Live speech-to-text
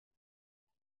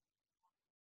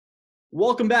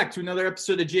Welcome back to another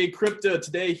episode of J Crypto.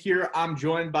 Today here I'm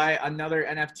joined by another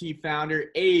NFT founder,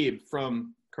 Abe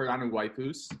from Cardano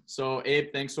Waifus. So Abe,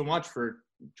 thanks so much for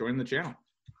joining the channel.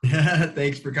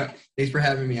 Thanks for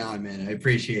having me on, man. I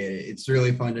appreciate it. It's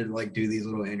really fun to do these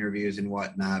little interviews and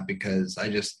whatnot because I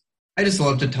just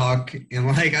love to talk and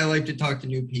I like to talk to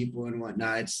new people and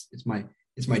whatnot. It's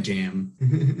my jam.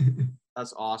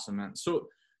 That's awesome, man. So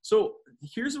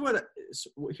here's what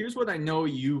I know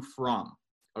you from.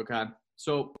 Okay.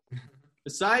 So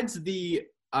besides the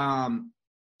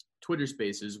Twitter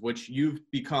Spaces, which you've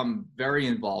become very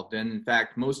involved in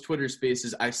fact, most Twitter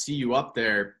Spaces I see you up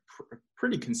there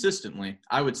pretty consistently,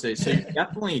 I would say. So you're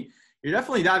definitely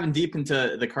diving deep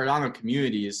into the Cardano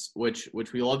communities, which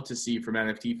we love to see from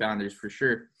NFT founders for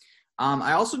sure.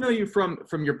 I also know you from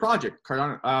your project,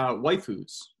 Cardano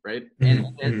Waifus, right?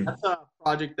 And that's a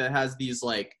project that has these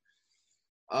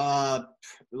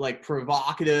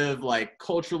provocative,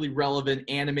 culturally relevant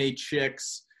anime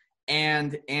chicks,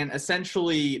 and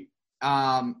essentially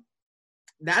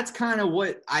that's kind of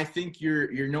what I think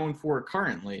you're known for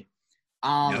currently.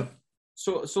 Yep.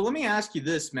 So let me ask you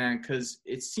this, man, because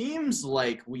it seems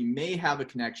like we may have a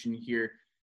connection here.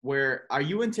 Are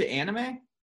you into anime?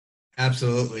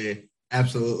 Absolutely,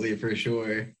 for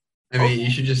sure. I mean, you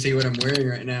should just see what I'm wearing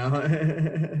right now.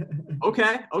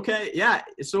 Okay, yeah.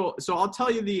 So I'll tell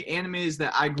you the animes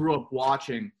that I grew up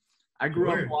watching. I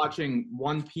grew up watching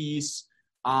One Piece.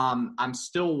 I'm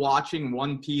still watching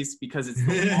One Piece because it's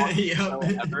the longest show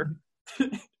ever.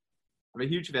 I'm a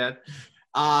huge fan.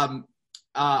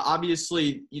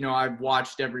 Obviously, I've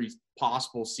watched every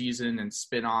possible season and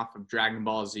spin-off of Dragon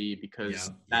Ball Z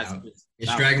because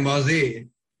it's Dragon Ball Z.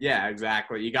 Yeah,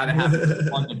 exactly. You got to have the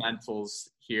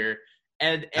fundamentals here.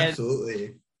 And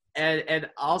absolutely. And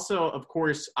also, of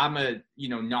course, I'm a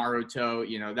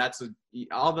Naruto. That's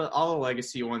all the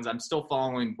legacy ones. I'm still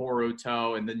following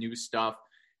Boruto and the new stuff.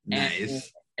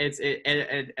 Nice.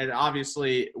 And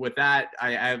obviously with that,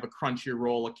 I have a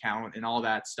Crunchyroll account and all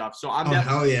that stuff. So I'm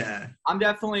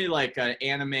definitely like an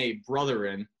anime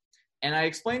brethren. And I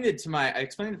explained it to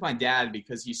my dad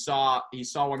because he saw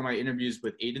one of my interviews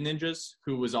with Ada Ninjas,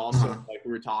 who was also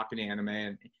we were talking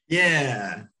anime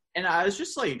and I was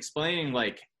just explaining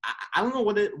I don't know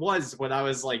what it was when I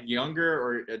was younger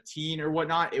or a teen or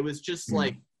whatnot. It was just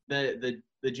the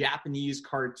Japanese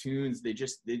cartoons. They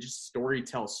just story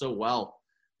tell so well.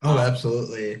 Oh,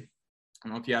 absolutely. I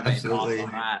don't know if you have any thoughts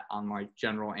on that, on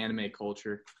general anime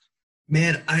culture.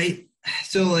 Man, I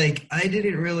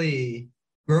didn't really,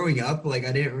 growing up, I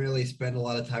didn't really spend a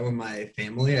lot of time with my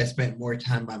family. I spent more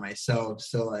time by myself.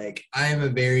 So I am a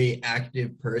very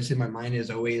active person. My mind is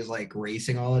always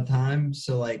racing all the time.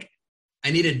 So I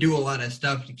need to do a lot of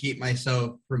stuff to keep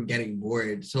myself from getting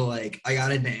bored. So I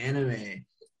got into anime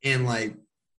and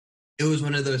it was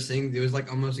one of those things. It was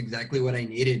almost exactly what I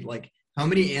needed. How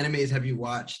many animes have you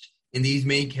watched? And these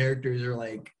main characters are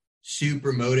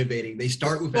super motivating. They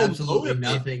start with absolutely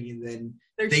nothing, and then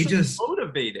they just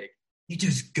motivating. They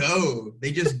just go.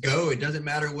 It doesn't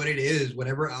matter what it is.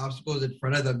 Whatever obstacle is in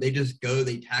front of them, they just go.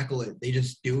 They tackle it. They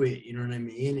just do it. You know what I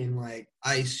mean? And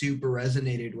I super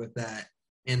resonated with that.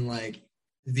 And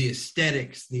the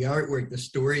aesthetics, the artwork, the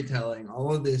storytelling,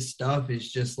 all of this stuff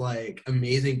is just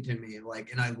amazing to me.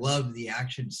 And I love the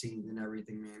action scenes and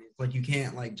everything, man. It's you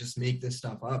can't just make this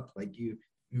stuff up. You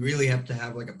really have to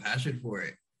have a passion for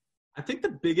it. I think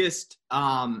the biggest,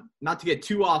 not to get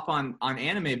too off on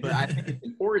anime, but I think it's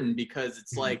important because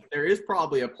it's there is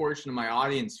probably a portion of my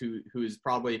audience who is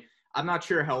probably, I'm not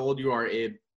sure how old you are,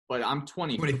 Abe, but I'm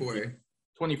 24.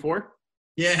 24?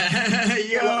 Yeah,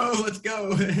 yo, let's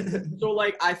go. So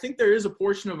I think there is a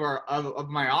portion of of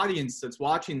my audience that's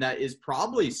watching that is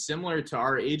probably similar to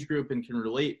our age group and can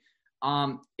relate.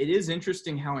 It is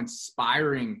interesting how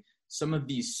inspiring some of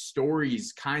these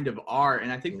stories kind of are,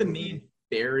 and I think the main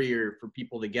barrier for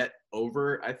people to get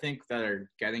over, I think, that are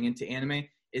getting into anime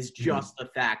is just the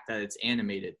fact that it's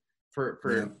animated. For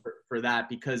that,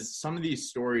 because some of these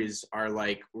stories are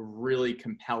really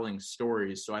compelling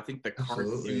stories. So I think the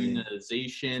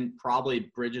cartoonization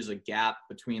probably bridges a gap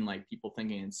between people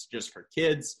thinking it's just for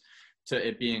kids to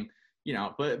it being,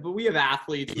 but we have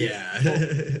athletes. We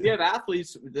have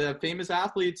athletes, the famous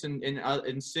athletes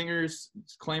and singers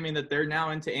claiming that they're now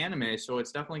into anime. So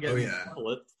it's definitely getting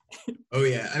Oh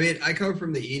yeah. I mean, I come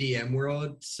from the EDM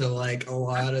world, so a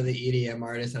lot of the EDM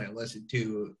artists that I listen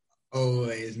to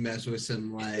always mess with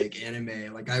some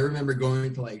anime. I remember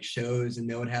going to shows and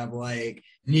they would have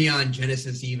Neon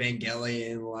Genesis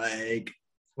Evangelion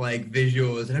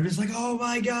visuals, and I'm just oh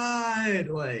my god,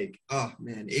 oh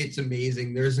man, it's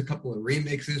amazing. There's a couple of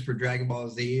remixes for Dragon Ball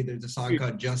Z. There's a song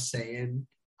called Just Saying.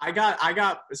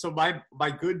 so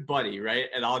my good buddy, right?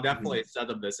 And I'll definitely send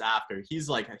him this after. He's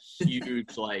like a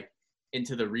huge, like,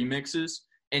 into the remixes.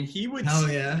 And he would Hell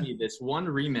send yeah. me this one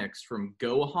remix from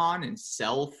Gohan and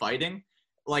Cell fighting.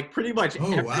 Like pretty much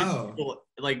Oh, wow.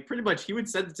 pretty much he would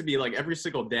send it to me like every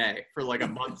single day for like a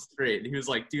month straight. And he was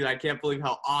like, dude, I can't believe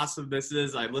how awesome this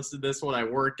is. I listen to this when I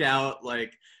work out.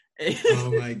 Like,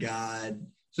 Oh my God.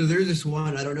 So there's this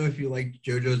one, I don't know if you like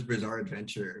JoJo's Bizarre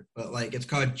Adventure, but like it's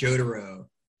called Jotaro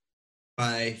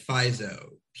by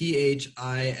Phizo,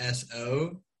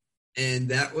 Phiso. And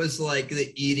that was like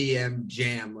the EDM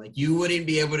jam. Like you wouldn't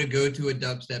be able to go to a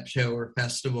dubstep show or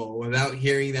festival without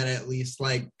hearing that at least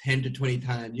like 10 to 20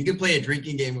 times. You can play a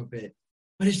drinking game with it,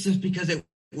 but it's just because it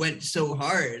went so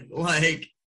hard. Like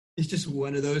it's just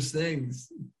one of those things.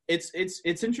 It's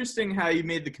interesting how you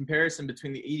made the comparison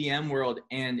between the EDM world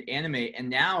and anime, and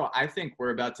now I think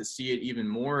we're about to see it even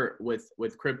more with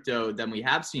crypto than we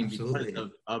have seen. Absolutely.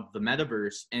 Because of the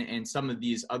metaverse and some of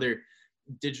these other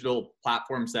digital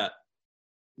platforms that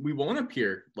we won't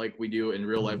appear like we do in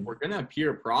real life. We're going to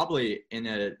appear probably in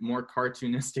a more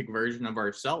cartoonistic version of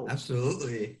ourselves.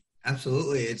 Absolutely.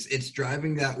 It's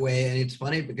driving that way. And it's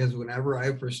funny because whenever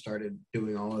I first started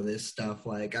doing all of this stuff,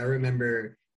 like I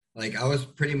remember like I was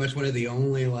pretty much one of the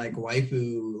only like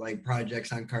waifu like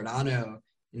projects on Cardano.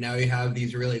 And now you have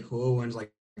these really cool ones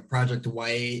like Project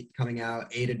White coming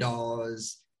out, Ada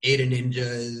Dolls, Ada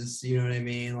Ninjas, you know what I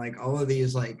mean? Like all of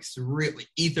these like really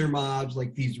Ether Mobs,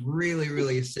 like these really,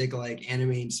 really sick like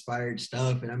anime inspired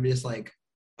stuff. And I'm just like,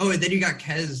 oh, and then you got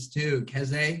Kez too.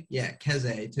 Keze? Yeah,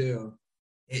 Keze too.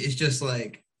 It's just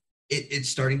like it's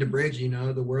starting to bridge, you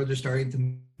know, the worlds are starting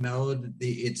to meld.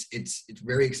 It's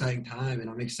very exciting time, and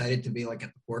I'm excited to be like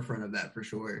at the forefront of that for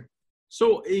sure.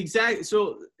 So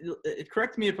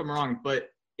correct me if I'm wrong, but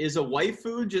is a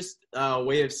waifu just a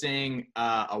way of saying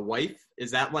a wife?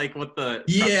 Is that like what the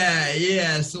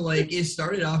Yeah. So like it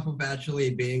started off with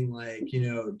actually being like, you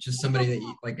know, just somebody that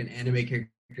you, like an anime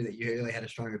character that you really had a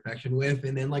strong affection with.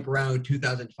 And then like around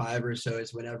 2005 or so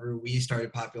is whenever we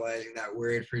started popularizing that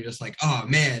word for just like, oh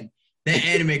man, that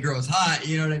anime girl's hot.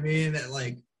 You know what I mean? That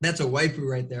like that's a waifu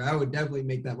right there. I would definitely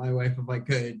make that my wife if I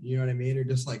could. You know what I mean? Or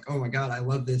just like, oh my God, I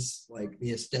love this, like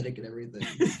the aesthetic and everything.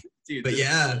 dude? But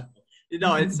yeah.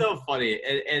 It's so funny,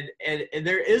 and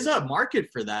there is a market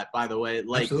for that, by the way.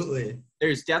 Like, absolutely,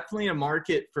 there's definitely a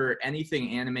market for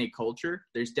anything anime culture.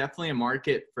 There's definitely a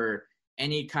market for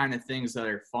any kind of things that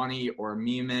are funny or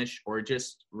meme-ish or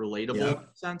just relatable in a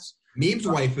sense. Memes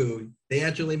waifu. They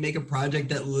actually make a project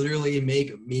that literally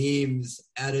make memes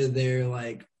out of their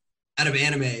like out of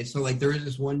anime. So like there was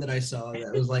this one that I saw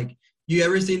that was like, you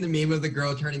ever seen the meme of the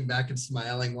girl turning back and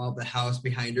smiling while the house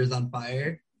behind her is on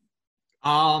fire?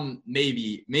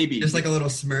 Maybe. Just like a little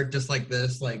smirk, just like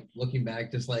this, like looking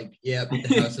back, just like, yep,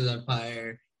 the house is on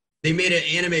fire. They made an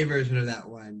anime version of that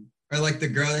one. Or like the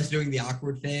girl that's doing the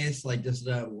awkward face, like just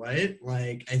what?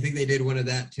 Like I think they did one of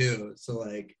that too. So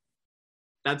like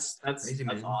that's crazy,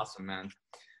 that's man. Awesome, man.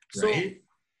 Right?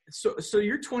 So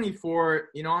you're 24,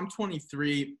 you know, I'm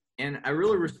 23, and I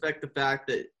really respect the fact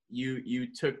that you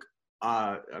took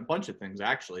a bunch of things.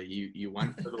 Actually, you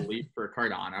went for the leap for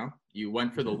Cardano. You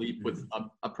went for the leap with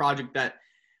a project that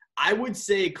I would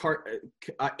say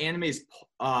anime is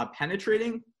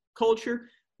penetrating culture,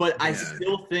 but I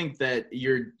still think that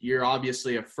you're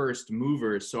obviously a first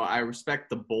mover. So I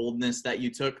respect the boldness that you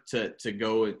took to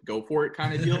go for it,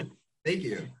 kind of deal. Thank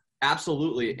you.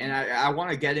 Absolutely, and I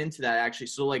want to get into that actually.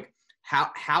 So like,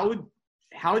 how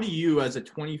do you as a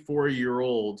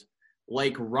 24-year-old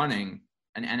like running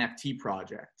an NFT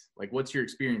project? Like, what's your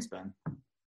experience been?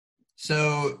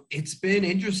 So it's been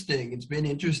interesting.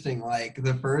 Like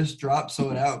the first drop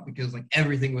sold out because like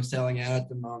everything was selling out at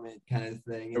the moment, kind of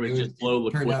thing. It was just low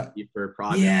liquidity for a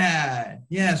project.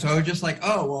 Yeah. So I was just like,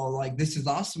 oh well, like this is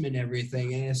awesome and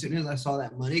everything. And as soon as I saw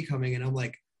that money coming in, I'm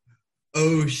like,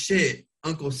 oh shit,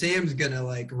 Uncle Sam's gonna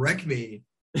like wreck me.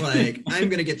 Like I'm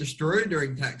gonna get destroyed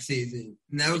during tax season.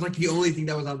 And that was like the only thing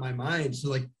that was on my mind.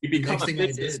 So like you become a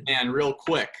businessman real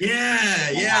quick.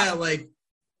 Yeah.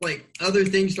 Like other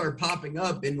things start popping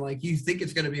up and like you think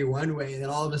it's gonna be one way, and then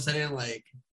all of a sudden like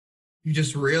you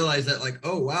just realize that like,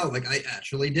 oh wow, like I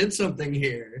actually did something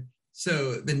here.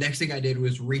 So the next thing I did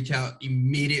was reach out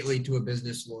immediately to a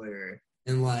business lawyer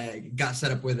and like got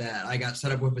set up with that. I got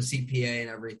set up with a CPA and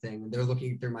everything. They're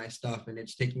looking through my stuff, and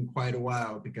it's taking quite a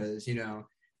while because, you know,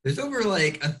 there's over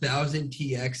like 1,000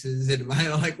 TXs in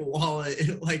my like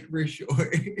wallet, like for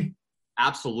sure.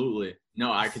 Absolutely.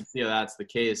 No, I can see how that's the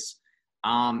case.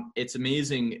 It's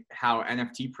amazing how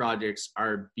NFT projects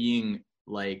are being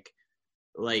like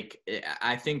like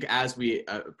I think as we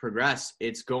progress,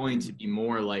 it's going to be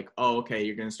more like, oh, okay,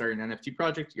 you're going to start an NFT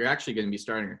project. You're actually going to be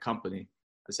starting a company,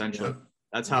 essentially. Yep.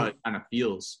 That's how it kind of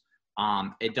feels.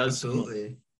 It does.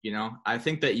 Absolutely. You know, I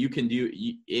think that you can do.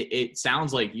 It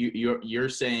sounds like you're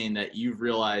saying that you've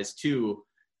realized too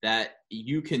that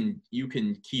you can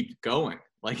keep going.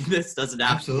 Like this doesn't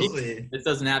have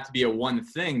to be a one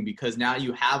thing, because now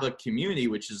you have a community,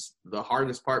 which is the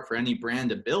hardest part for any brand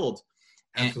to build.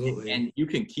 And you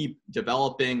can keep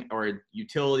developing, or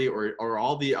utility, or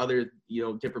all the other, you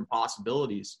know, different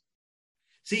possibilities.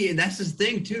 See, and that's the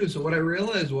thing too. So what I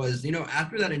realized was, you know,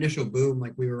 after that initial boom,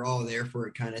 like we were all there for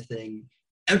it kind of thing,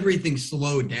 everything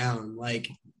slowed down. Like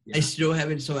I still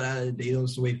haven't sold out of the Dado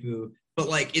Soifu, but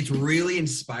like it's really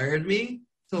inspired me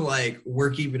to like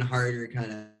work even harder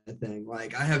kind of thing.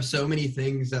 Like I have so many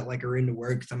things that like are in the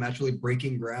works. I'm actually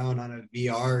breaking ground on a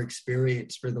VR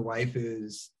experience for the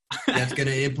waifus that's going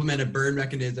to implement a burn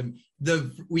mechanism.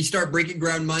 We start breaking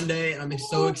ground Monday, and I'm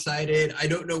so excited. I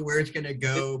don't know where it's going to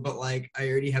go, but like I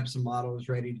already have some models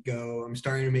ready to go. I'm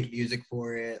starting to make music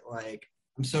for it. Like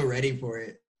I'm so ready for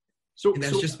it. And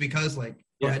that's just because like,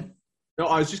 go ahead. No,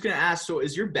 I was just going to ask, so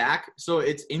is your back, so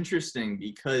it's interesting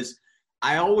because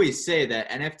I always say that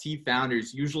NFT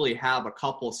founders usually have a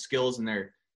couple skills in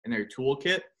their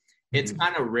toolkit. It's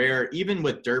kind of rare. Even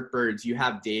with Dirtbirds, you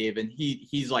have Dave, and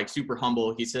he's like super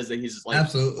humble. He says that he's like,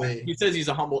 absolutely. He says he's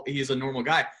a normal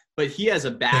guy, but he has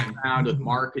a background with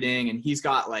marketing, and he's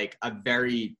got like a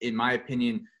very, in my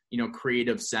opinion, you know,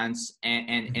 creative sense,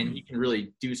 and he can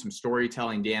really do some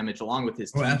storytelling damage along with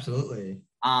his team. Oh, absolutely.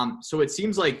 So it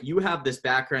seems like you have this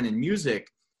background in music.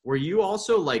 Were you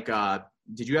also like,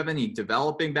 did you have any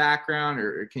developing background,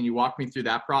 or can you walk me through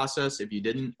that process if you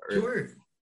didn't? Sure.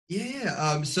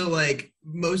 Yeah. So like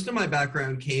most of my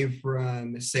background came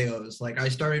from sales. Like I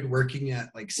started working at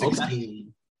like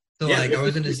 16. Okay. So like I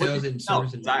was into sales and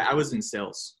service. I was in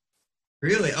sales.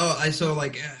 Really? Oh,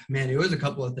 man, it was a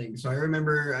couple of things. So I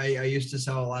remember I used to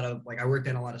sell a lot of, like I worked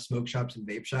in a lot of smoke shops and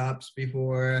vape shops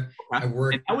before. Okay. I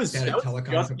worked at a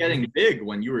telecom just getting big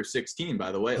when you were 16,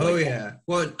 by the way. Oh, yeah.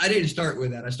 Well, I didn't start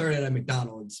with that. I started at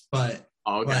McDonald's, but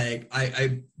like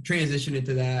I transitioned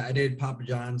into that. I did Papa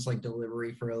John's like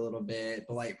delivery for a little bit,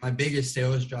 but like my biggest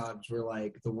sales jobs were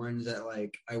like the ones that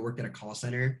like I worked at a call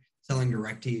center selling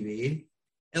DirecTV.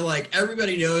 And like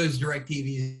everybody knows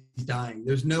DirecTV is dying.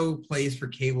 There's no place for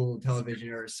cable television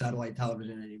or satellite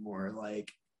television anymore.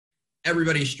 Like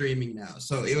everybody's streaming now.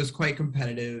 So it was quite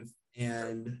competitive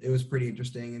and it was pretty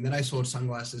interesting. And then I sold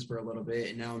sunglasses for a little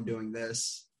bit, and now I'm doing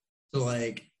this. So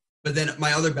like, but then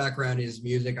my other background is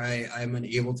music. I'm an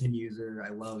Ableton user.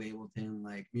 I love Ableton.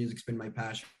 Like music's been my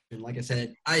passion. And like I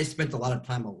said, I spent a lot of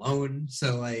time alone.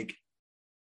 So like,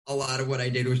 a lot of what I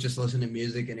did was just listen to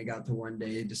music, and it got to one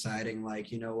day deciding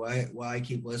like, you know what, why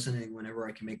keep listening whenever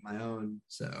I can make my own.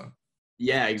 So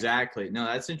yeah, exactly. No,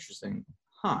 that's interesting.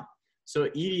 Huh. So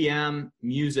EDM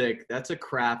music, that's a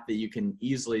craft that you can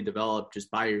easily develop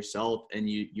just by yourself. And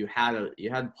you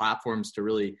had platforms to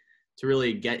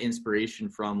really get inspiration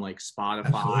from, like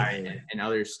Spotify and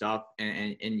other stuff.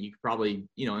 And you could probably,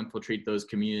 you know, infiltrate those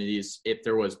communities if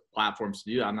there was platforms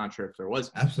to do that. I'm not sure if there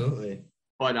was. Absolutely.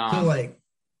 But so like,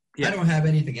 I don't have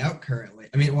anything out currently.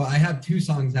 I mean, well, I have 2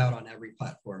 songs out on every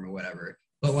platform or whatever.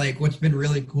 But like, what's been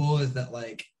really cool is that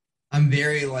like, I'm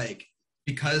very like,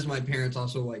 because my parents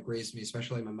also like raised me,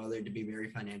 especially my mother, to be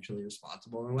very financially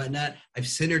responsible and whatnot, I've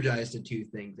synergized the 2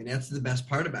 things. And that's the best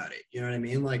part about it. You know what I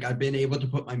mean? Like I've been able to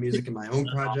put my music in my own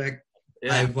project.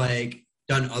 Yeah. I've like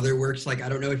done other works. Like, I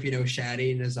don't know if you know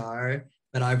Shadi Nazar,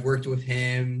 but I've worked with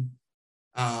him.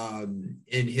 And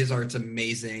his art's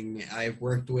amazing. I've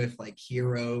worked with like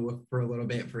Hero for a little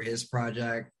bit for his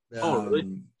project.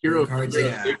 Really? Hero cards,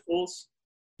 Stake Pools?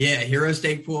 Yeah, Hero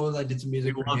Stake Pools. I did some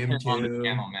music for him too. On the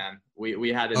channel, man. We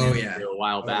had an interview a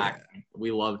while back. Yeah.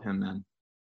 We loved him, man.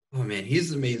 Oh man,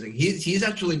 he's amazing. He's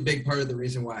actually a big part of the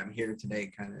reason why I'm here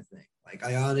today, kind of thing. Like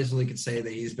I honestly could say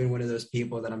that he's been one of those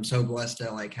people that I'm so blessed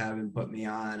to like have him put me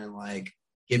on and like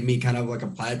give me kind of like a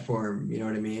platform. You know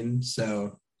what I mean?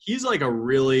 So he's like a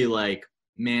really like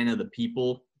man of the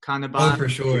people kind of vibe. Oh, for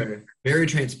sure. Very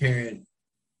transparent.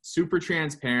 Super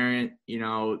transparent, you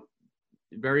know,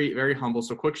 very, very humble.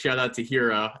 So quick shout out to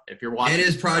Hero if you're watching. And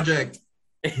his project,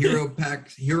 Hero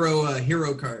Packs,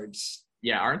 Hero Cards.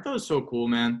 Yeah, aren't those so cool,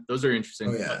 man? Those are interesting.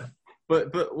 Oh yeah.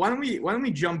 But why don't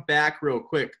we jump back real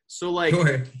quick? So like,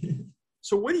 sure.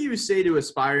 So what do you say to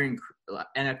aspiring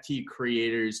NFT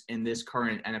creators in this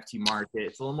current NFT market?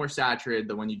 It's a little more saturated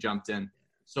than when you jumped in.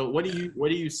 So what do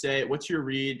you say? What's your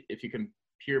read, if you can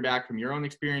peer back from your own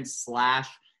experience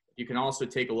 / you can also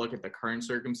take a look at the current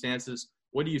circumstances?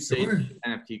 What do you say to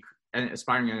NFT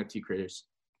aspiring NFT creators?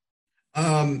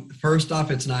 First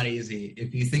off, it's not easy.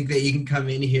 If you think that you can come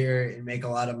in here and make a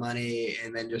lot of money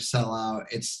and then just sell out,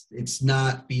 it's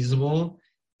not feasible.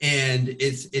 And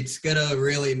it's gonna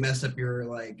really mess up your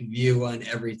like view on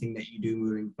everything that you do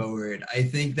moving forward. I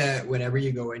think that whenever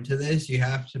you go into this, you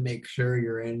have to make sure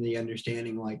you're in the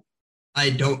understanding like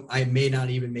I may not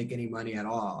even make any money at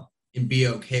all and be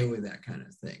okay with that kind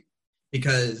of thing.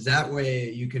 Because that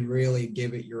way you can really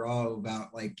give it your all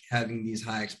about like having these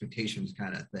high expectations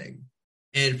kind of thing.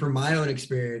 And from my own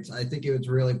experience, I think it was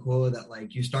really cool that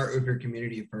like you start with your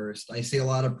community first. I see a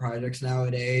lot of projects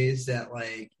nowadays that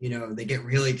like, you know, they get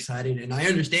really excited and I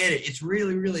understand it. It's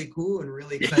really, really cool and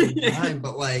really exciting time.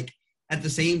 But like at the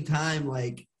same time,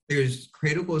 like there's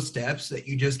critical steps that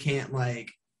you just can't like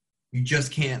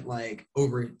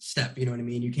overstep, you know what I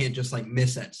mean? You can't just like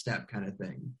miss that step kind of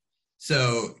thing.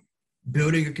 So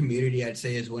building a community, I'd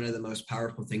say, is one of the most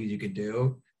powerful things you could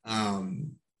do.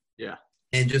 Yeah.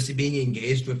 And just being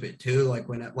engaged with it too. Like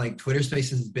when like Twitter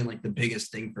Spaces has been like the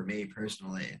biggest thing for me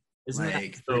personally. Isn't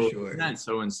Isn't that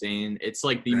so insane? It's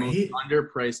like the most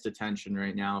underpriced attention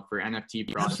right now for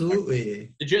NFT products.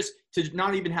 Absolutely. To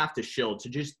not even have to shill, to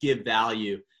just give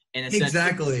value and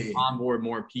exactly onboard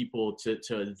more people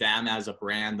to them as a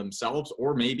brand themselves,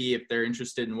 or maybe if they're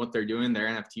interested in what they're doing, their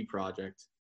NFT project.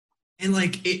 And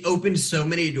like it opened so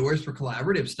many doors for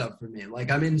collaborative stuff for me. Like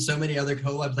I'm in so many other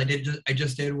collabs. I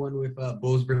just did one with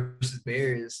Bulls versus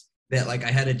Bears that like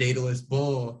I had a dataless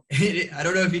bull. I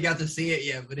don't know if you got to see it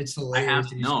yet, but it's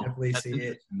hilarious. You should definitely see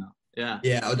it.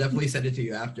 Yeah, I'll definitely send it to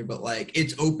you after. But like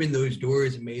it's opened those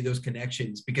doors and made those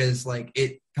connections because like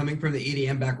it coming from the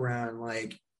EDM background,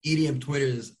 like EDM Twitter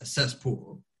is a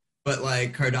cesspool, but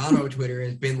like Cardano Twitter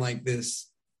has been like this.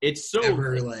 It's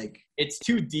it's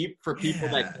too deep for people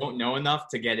that don't know enough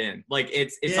to get in. Like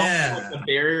it's also like the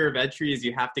barrier of entry is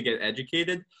you have to get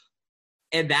educated.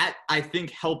 And that I think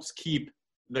helps keep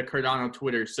the Cardano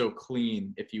Twitter so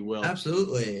clean, if you will.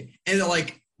 Absolutely. And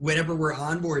like whenever we're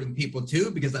onboarding people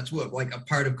too, because that's what like a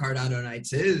part of Cardano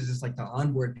Nights is like to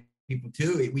onboard people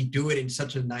too. We do it in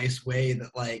such a nice way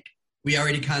that like we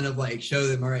already kind of like show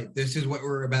them, all right, this is what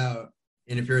we're about.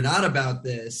 And if you're not about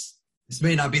this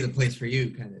may not be the place for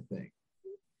you kind of thing.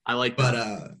 I like that.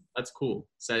 But that's cool.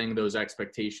 Setting those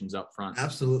expectations up front.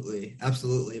 Absolutely.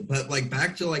 Absolutely. But like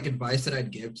back to like advice that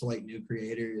I'd give to like new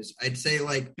creators, I'd say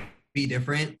like be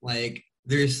different. Like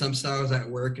there's some styles that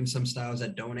work and some styles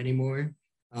that don't anymore.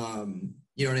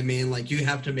 You know what I mean? Like you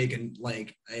have to make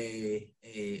a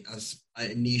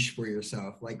niche for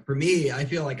yourself. Like for me, I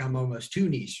feel like I'm almost too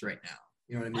niche right now.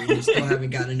 You know what I mean? We still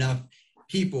haven't got enough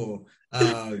people.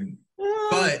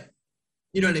 But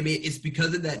you know what I mean? It's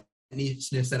because of that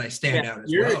nicheness that I stand out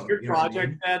as well. Your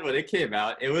project, man, when it came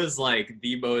out, it was like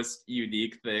the most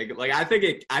unique thing. Like I think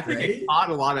it caught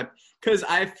a lot of, because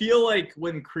I feel like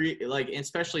when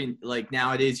especially like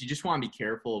nowadays, you just want to be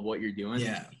careful of what you're doing.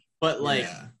 Yeah. But like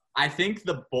I think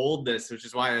the boldness, which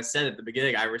is why I said at the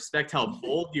beginning, I respect how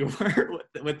bold you were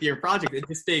with your project and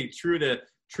just staying true to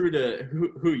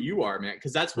who you are, man.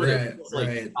 Because that's what it feels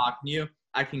like talking to you.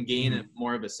 I can gain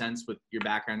more of a sense with your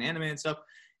background in anime and stuff.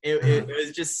 It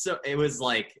was just so, it was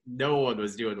like no one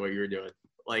was doing what you were doing.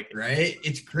 Like, right?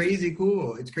 It's crazy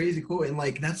cool. It's crazy cool. And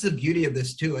like, that's the beauty of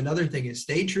this too. Another thing is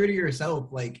stay true to yourself.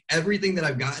 Like everything that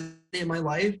I've gotten in my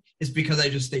life is because I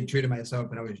just stayed true to myself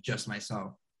and I was just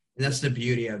myself. And that's the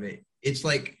beauty of it. It's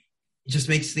like, it just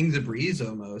makes things a breeze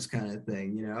almost kind of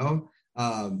thing, you know?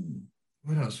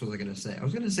 What else was I going to say? I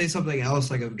was going to say something else,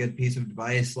 like a good piece of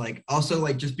advice. Like also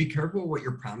like, just be careful what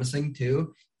you're promising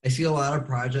too. I see a lot of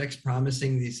projects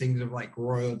promising these things of like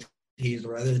royalties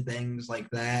or other things like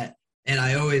that. And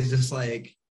I always just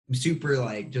like, I'm super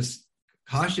like just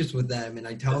cautious with them. And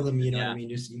I tell them, you know what I mean?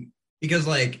 Just because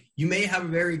like you may have a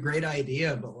very great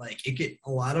idea, but like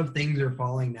a lot of things are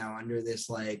falling now under this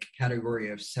like category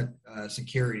of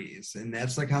securities. And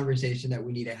that's the conversation that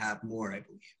we need to have more, I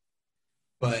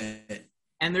believe.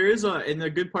 And there is and the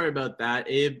good part about that,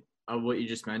 Abe, of what you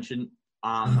just mentioned,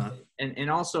 and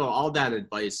also all that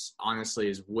advice, honestly,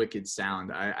 is wicked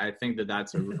sound. I think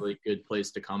that's a really good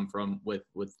place to come from with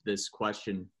this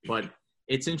question. But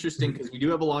it's interesting because we do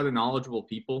have a lot of knowledgeable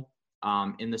people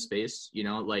in the space, you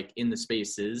know, like in the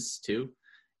spaces too.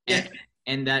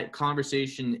 And that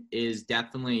conversation is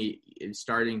definitely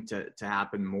starting to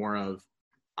happen more of.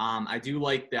 I do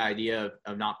like the idea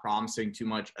of not promising too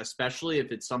much, especially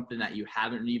if it's something that you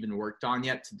haven't even worked on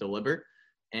yet to deliver,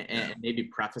 and maybe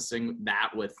prefacing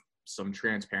that with some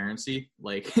transparency,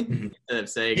 like instead of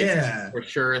saying it's for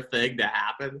sure a thing to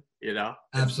happen, you know?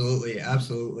 Absolutely.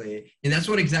 And that's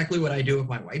exactly what I do with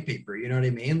my white paper. You know what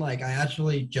I mean? Like I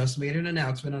actually just made an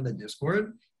announcement on the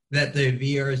Discord that the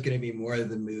VR is going to be more of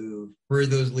the move for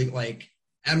those like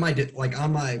on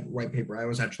my white paper, I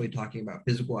was actually talking about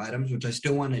physical items, which I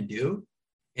still want to do,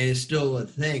 and it's still a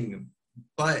thing.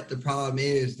 But the problem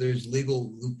is there's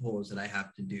legal loopholes that I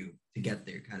have to do to get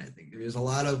there, kind of thing. There's a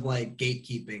lot of like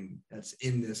gatekeeping that's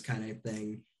in this kind of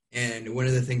thing. And one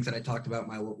of the things that I talked about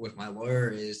with my lawyer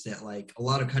is that like a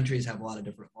lot of countries have a lot of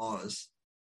different laws.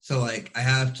 So like I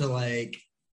have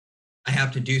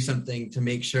to do something to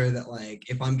make sure that like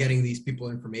if I'm getting these people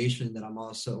information that I'm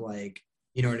also like,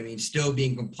 you know what I mean, still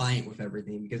being compliant with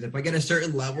everything. Because if I get a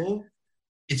certain level,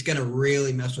 it's gonna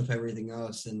really mess with everything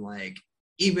else. And like,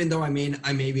 even though I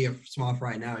may be a small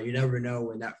fry now, you never know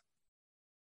when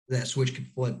that switch could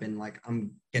flip and like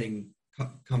I'm getting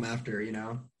come after, you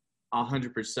know.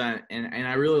 100%. And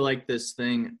I really like this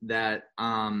thing that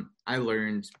I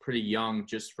learned pretty young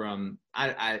just from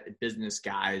I business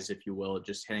guys, if you will,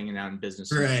 just hanging out in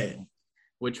business. Right.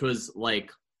 Which was like,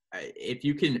 if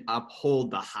you can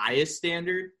uphold the highest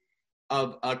standard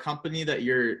of a company that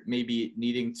you're maybe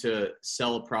needing to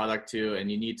sell a product to and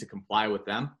you need to comply with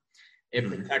them, it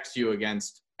protects you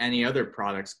against any other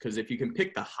products. Because if you can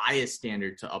pick the highest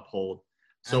standard to uphold,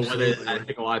 so whether I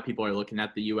think a lot of people are looking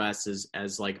at the U.S.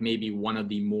 as like maybe one of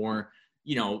the more,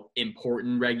 you know,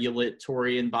 important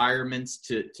regulatory environments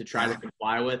to try to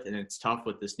comply with, and it's tough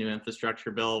with this new infrastructure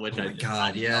bill, which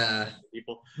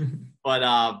people.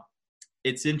 But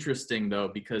it's interesting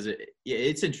though, because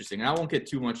it's interesting, and I won't get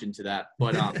too much into that.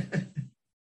 But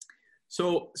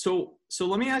so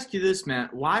let me ask you this,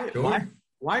 Matt. Why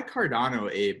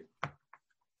Cardano, Abe?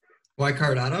 Why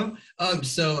Cardano?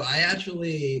 So I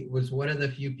actually was one of the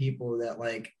few people that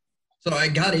like, so I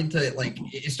got into it, like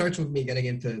it starts with me getting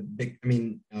into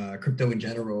crypto in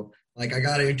general. Like I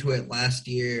got into it last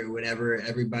year whenever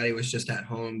everybody was just at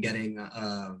home getting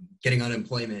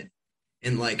unemployment.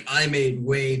 And like I made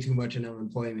way too much in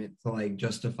unemployment to like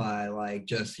justify like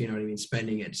just, you know what I mean,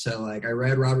 spending it. So like I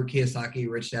read Robert Kiyosaki,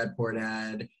 Rich Dad Poor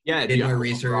Dad. Yeah, did my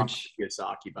research.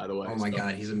 Kiyosaki, by the way. Oh my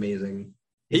God, he's amazing.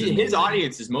 His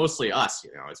audience is mostly us,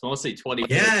 you know. It's mostly 20.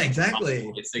 Yeah, exactly.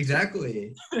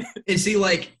 Exactly. And see,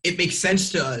 like, it makes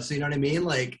sense to us. You know what I mean?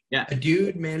 Like, a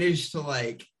dude managed to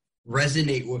like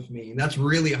resonate with me, and that's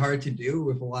really hard to do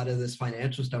with a lot of this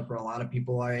financial stuff for a lot of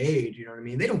people our age. You know what I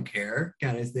mean? They don't care,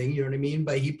 kind of thing. You know what I mean?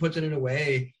 But he puts it in a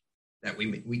way that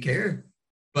we care.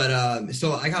 But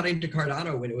so I got into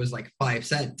Cardano when it was like 5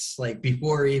 cents, like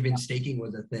before even staking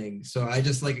was a thing. So I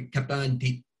just like kept on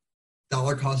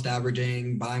dollar cost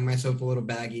averaging, buying myself a little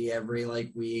baggie every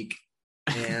like week.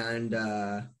 And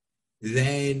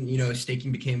then, you know,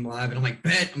 staking became live and I'm like,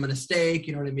 bet I'm going to stake.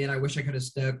 You know what I mean? I wish I could have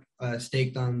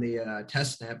staked on the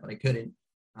test net, but I couldn't.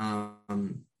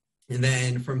 And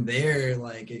then from there,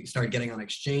 like it started getting on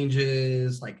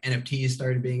exchanges, like NFTs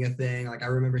started being a thing. Like I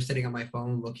remember sitting on my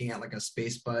phone looking at like a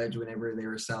Space Budge whenever they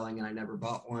were selling and I never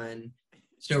bought one.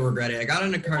 Still regret it. I got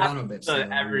into Cardano bits.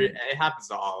 It happens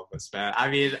to all of us, man. I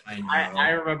mean, I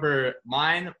remember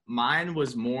mine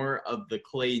was more of the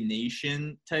Clay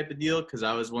Nation type of deal because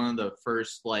I was one of the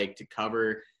first like to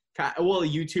cover, well,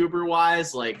 YouTuber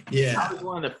wise, like I was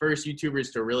one of the first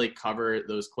YouTubers to really cover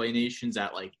those Clay Nations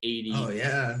at like 80,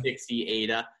 60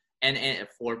 ADA and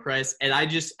at floor price. And I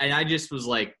just was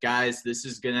like, guys, this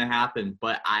is gonna happen.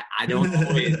 But I don't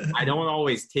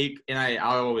always take, and I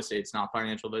always say it's not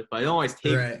financial advice, but I don't always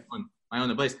take my own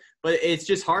advice. But it's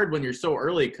just hard when you're so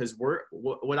early because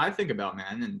what I think about,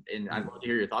 man, and I'd love to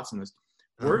hear your thoughts on this.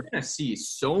 We're gonna see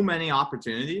so many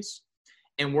opportunities,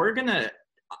 and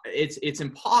it's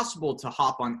impossible to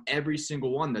hop on every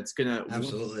single one that's gonna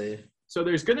absolutely. So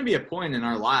there's gonna be a point in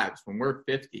our lives when we're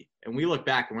 50 and we look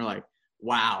back and we're like,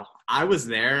 wow, I was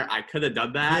there. I could have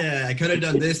done that. Yeah, I could have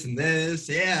done this and this.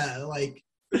 Yeah, like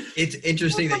it's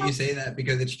interesting that you say that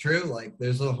because it's true. Like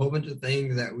there's a whole bunch of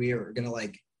things that we are gonna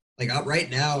like right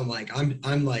now.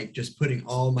 I'm like just putting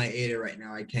all my ADA right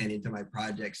now I can into my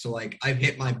project. So like I've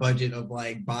hit my budget of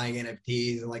like buying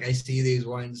NFTs and like I see these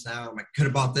ones now. I'm like, could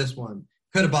have bought this one.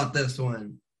 Could have bought this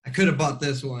one. I could have bought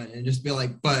this one and just be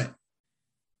like, but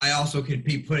I also could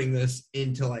be putting this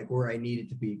into like where I need it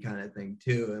to be kind of thing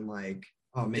too. And like,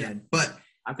 oh man, but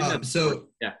I think so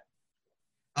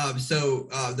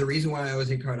the reason why I was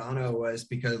in Cardano was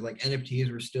because like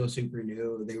NFTs were still super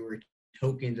new. They were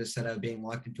tokens instead of being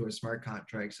locked into a smart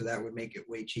contract. So that would make it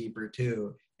way cheaper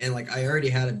too. And like, I already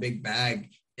had a big bag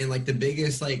and like the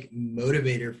biggest like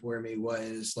motivator for me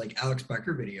was like Alex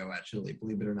Becker video, actually,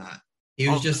 believe it or not. He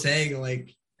was just saying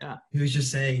like,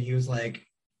 he was like,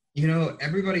 you know,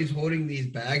 everybody's holding these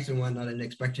bags and whatnot and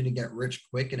expecting to get rich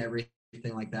quick and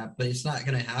everything like that, but it's not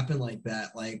going to happen like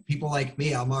that. Like people like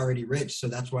me, I'm already rich, so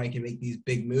that's why I can make these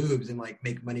big moves and like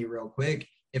make money real quick.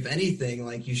 if anything,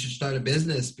 like you should start a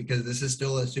business because this is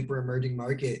still a super emerging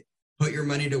market. Put your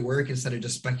money to work instead of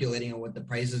just speculating on what the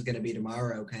price is going to be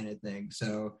tomorrow kind of thing.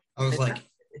 So I was like,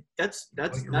 that's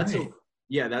right.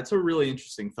 that's a really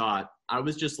interesting thought. I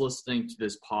was just listening to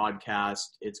this podcast.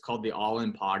 It's called the All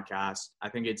In Podcast. I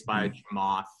think it's by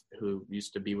Chamath, who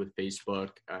used to be with Facebook,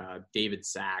 David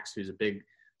Sachs, who's a big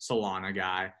Solana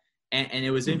guy. And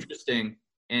it was interesting.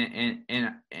 And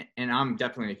I'm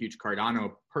definitely a huge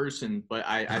Cardano person, but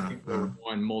I think we're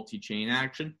on multi-chain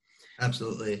action.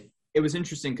 Absolutely. It was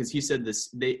interesting because he said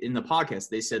this, in the podcast,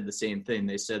 they said the same thing.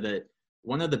 They said that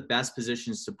one of the best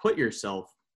positions to put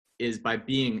yourself is by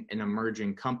being an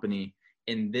emerging company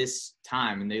in this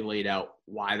time. And they laid out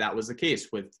why that was the case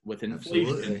with inflation,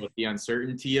 Absolutely. with the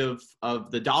uncertainty of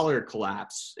the dollar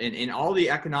collapse and all the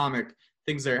economic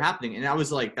things that are happening. And I was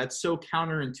like, that's so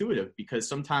counterintuitive because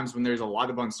sometimes when there's a lot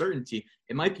of uncertainty,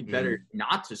 it might be better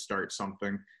not to start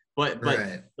something. But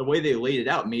Right. the way they laid it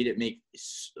out made it make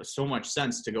so much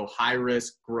sense to go high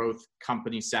risk growth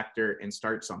company sector and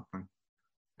start something.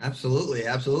 Absolutely.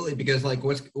 Absolutely. Because like,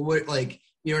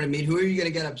 you know what I mean? Who are you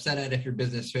going to get upset at if your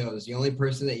business fails? The only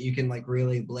person that you can like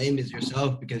really blame is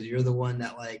yourself because you're the one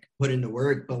that like put into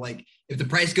work. But like, if the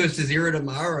price goes to zero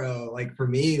tomorrow, like for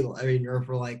me, I mean, or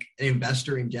for like an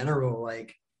investor in general,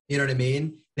 like, you know what I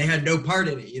mean? They had no part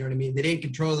in it. You know what I mean? They didn't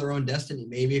control their own destiny.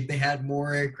 Maybe if they had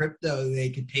more crypto, they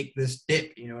could take this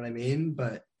dip. You know what I mean?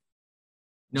 But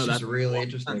no, that's really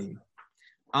interesting.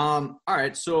 All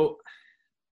right. So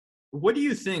what do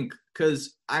you think?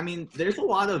 Because, I mean, there's a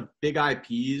lot of big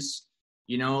IPs,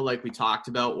 you know, like we talked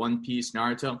about, One Piece,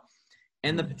 Naruto,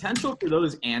 and the potential for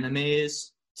those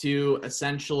animes to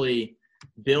essentially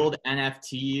build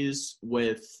NFTs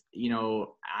with, you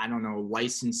know, I don't know,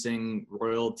 licensing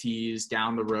royalties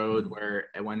down the road where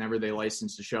whenever they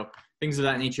license the show, things of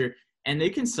that nature, and they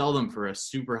can sell them for a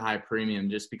super high premium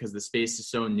just because the space is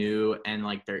so new and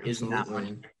like there isn't that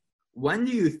much. When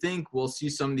do you think we'll see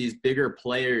some of these bigger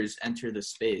players enter the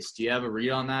space? Do you have a read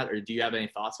on that, or do you have any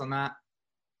thoughts on that?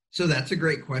 So that's a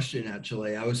great question,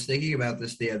 actually. I was thinking about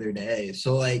this the other day.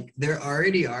 So like there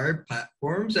already are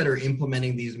platforms that are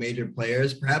implementing these major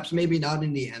players, perhaps maybe not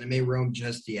in the anime realm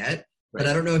just yet, but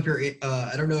I don't know if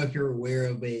you're aware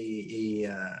of a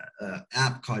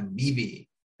app called Vivi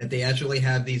that they actually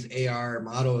have these AR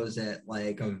models that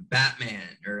like of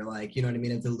Batman or like, you know what I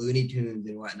mean, of the Looney Tunes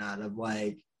and whatnot of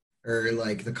like, or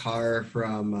like the car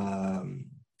from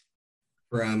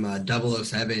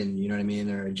 007, you know what I mean,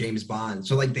 or James Bond.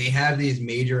 So like they have these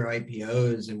major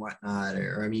IPOs and whatnot,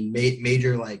 or I mean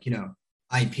major like, you know,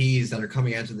 IPs that are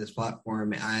coming onto this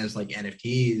platform as like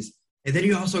NFTs. And then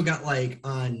you also got like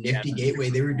on Nifty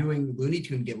Gateway, they were doing Looney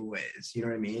Tune giveaways, you know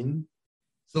what I mean?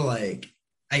 So like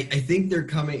I think they're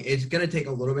coming. It's going to take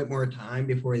a little bit more time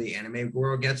before the anime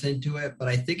world gets into it, but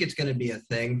I think it's going to be a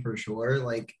thing for sure.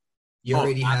 Like you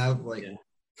already have like,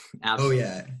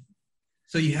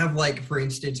 So you have like, for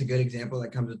instance, a good example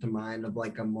that comes to mind of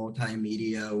like a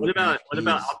multimedia. What about?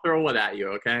 I'll throw one at you.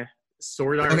 Okay.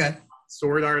 Sword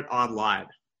Art Online.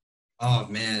 Oh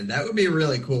man, that would be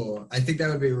really cool. I think that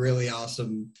would be really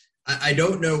awesome. I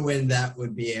don't know when that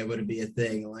would be able to be a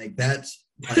thing. Like that's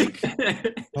like,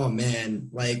 oh man,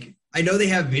 like I know they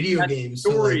have video games.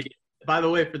 Story, so like, by the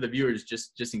way, for the viewers,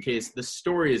 just in case, the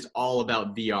story is all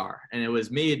about VR, and it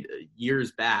was made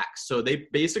years back. So they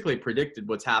basically predicted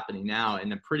what's happening now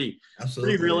in a pretty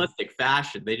realistic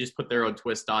fashion. They just put their own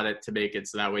twist on it to make it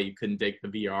so that way you couldn't take the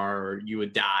VR or you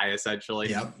would die essentially.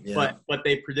 Yep. But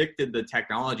they predicted the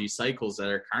technology cycles that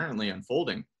are currently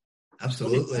unfolding.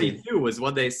 Absolutely. 2022 was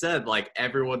what they said. Like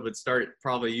everyone would start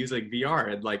probably using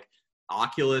VR, and like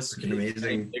Oculus,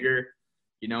 amazing. Bigger,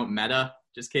 you know, Meta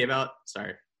just came out.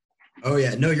 Sorry. Oh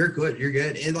yeah, no, you're good. You're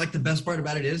good. And like the best part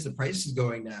about it is the price is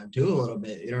going down too a little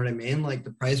bit. You know what I mean? Like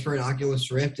the price for an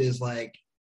Oculus Rift is like,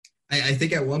 I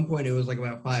think at one point it was like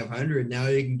about $500. Now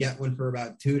you can get one for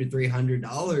about $200 to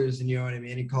 $300, and you know what I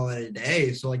mean, and call it a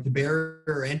day. So like the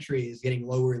barrier entry is getting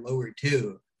lower and lower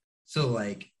too. So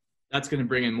like that's going to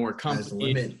bring in more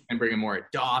companies and bring in more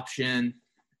adoption.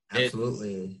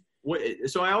 Absolutely.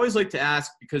 So I always like to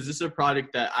ask, because this is a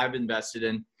product that I've invested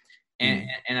in.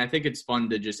 And I think it's fun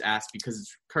to just ask because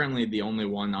it's currently the only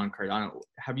one on Cardano.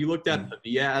 Have you looked at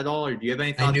Pavia at all, or do you have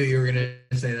any thoughts? I knew you were going to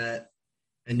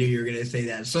say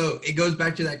that. So it goes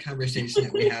back to that conversation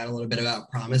that we had a little bit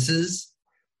about promises.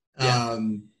 Yeah.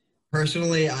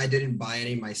 Personally, I didn't buy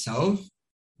any myself.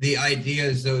 The idea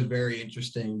is though very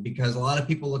interesting because a lot of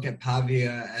people look at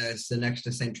Pavia as the next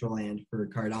Decentraland for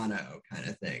Cardano kind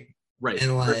of thing. Right.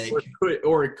 And like,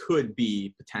 or it could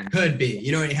be potential. Could be,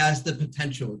 you know, it has the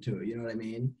potential to it. You know what I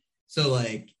mean? So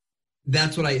like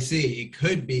that's what I see. It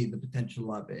could be the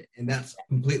potential of it, and that's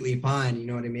completely fine. You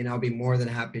know what I mean? I'll be more than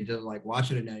happy to like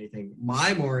watch it and anything.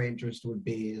 My more interest would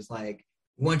be is like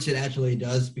once it actually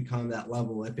does become that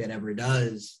level, if it ever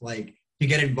does, like to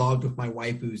get involved with my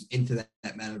wife who's into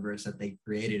that metaverse that they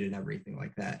created and everything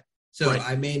like that. So Right.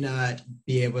 I may not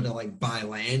be able to like buy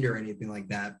land or anything like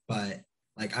that, but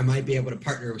like I might be able to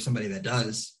partner with somebody that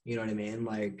does. You know what I mean?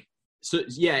 Like. So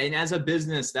yeah, and as a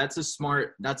business, that's a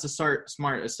smart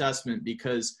assessment,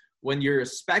 because when you're a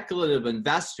speculative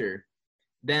investor,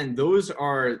 then those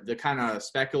are the kind of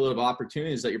speculative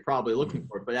opportunities that you're probably looking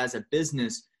for. But as a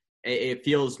business, it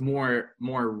feels more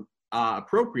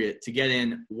appropriate to get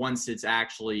in once it's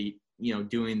actually, you know,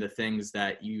 doing the things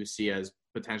that you see as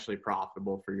potentially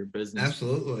profitable for your business.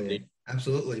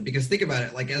 Absolutely. Because think about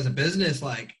it, like as a business,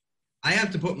 like I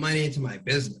have to put money into my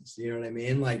business. You know what I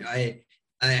mean? Like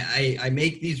I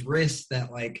make these risks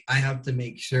that like I have to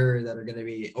make sure that are going to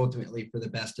be ultimately for the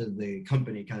best of the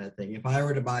company kind of thing. If I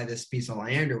were to buy this piece of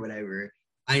land or whatever,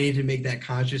 I need to make that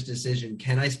conscious decision.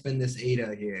 Can I spend this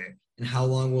ADA here? And how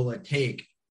long will it take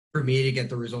for me to get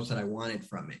the results that I wanted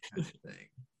from it kind of thing?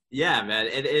 Yeah, man.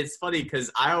 It's funny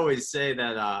because I always say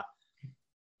that,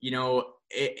 you know,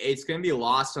 it's going to be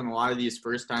lost on a lot of these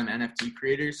first-time NFT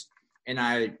creators. And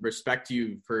I respect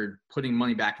you for putting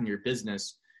money back into your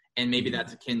business. And maybe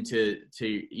that's akin to,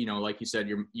 you know, like you said,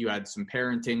 you had some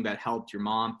parenting that helped your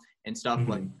mom and stuff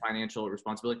like financial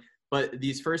responsibility. But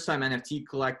these first-time NFT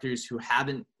collectors who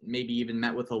haven't maybe even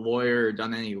met with a lawyer or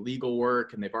done any legal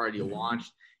work, and they've already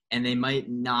launched, and they might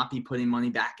not be putting money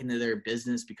back into their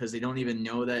business because they don't even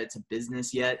know that it's a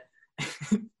business yet.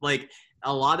 Like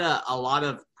a lot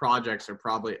of projects are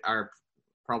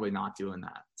probably not doing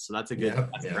that. So that's a good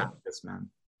practice, man.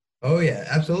 Oh yeah,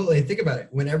 absolutely. Think about it.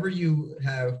 Whenever you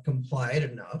have complied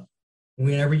enough,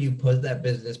 whenever you put that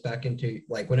business back into,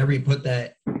 like whenever you put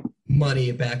that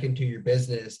money back into your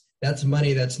business, that's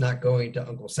money that's not going to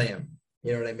Uncle Sam.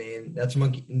 You know what I mean? That's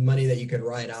money that you could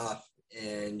write off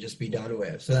and just be done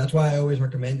with. So that's why I always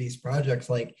recommend these projects,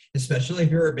 like, especially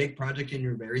if you're a big project and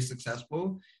you're very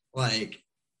successful, like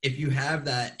if you have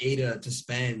that ADA to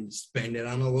spend it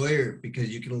on a lawyer, because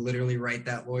you can literally write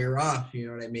that lawyer off. You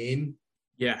know what I mean?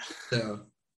 Yeah. So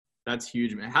that's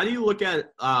huge, man. How do you look at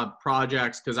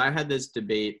projects? Because I had this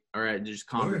debate or just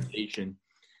conversation.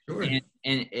 Sure. And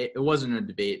it wasn't a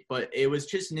debate, but it was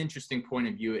just an interesting point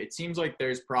of view. It seems like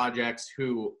there's projects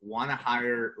who want to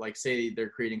hire, like say they're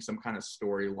creating some kind of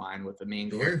storyline with the main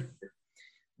character.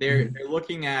 They're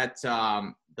looking at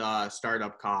the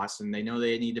startup costs, and they know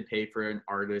they need to pay for an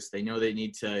artist. They know they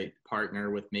need to partner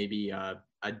with maybe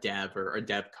a dev or a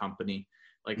dev company.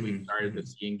 Like we started to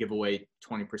see and give away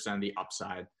 20% of the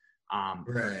upside.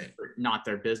 Not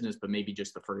their business, but maybe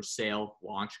just the first sale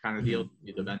launch kind of deal,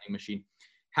 the vending machine.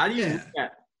 How do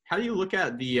you look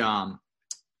at the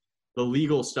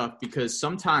legal stuff? Because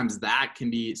sometimes that can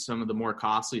be some of the more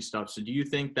costly stuff. So do you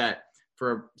think that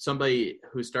for somebody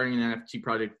who's starting an NFT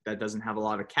project that doesn't have a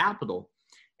lot of capital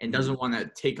and doesn't want to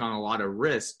take on a lot of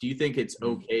risk, do you think it's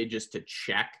okay just to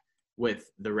check with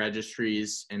the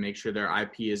registries and make sure their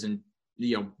IP isn't,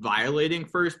 you know, violating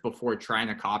first before trying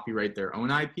to copyright their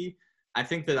own IP? I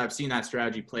think that I've seen that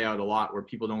strategy play out a lot where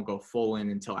people don't go full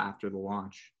in until after the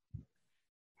launch.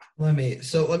 Let me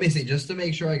see, just to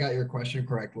make sure I got your question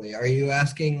correctly. Are you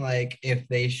asking like if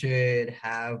they should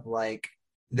have like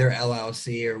their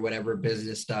LLC or whatever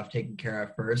business stuff taken care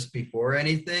of first before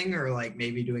anything, or like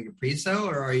maybe doing a pre-sale,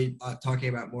 or are you talking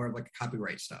about more of like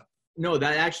copyright stuff? No,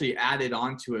 that actually added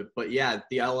onto it. But yeah,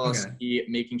 the LLC,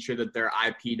 making sure that their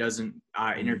IP doesn't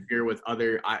interfere with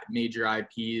other major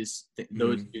IPs.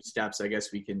 Those two steps, I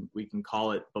guess we can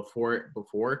call it before.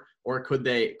 Or could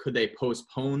they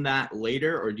postpone that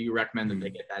later? Or do you recommend that they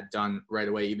get that done right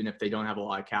away, even if they don't have a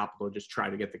lot of capital? Just try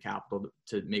to get the capital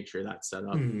to make sure that's set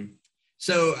up.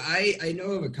 So I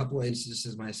know of a couple of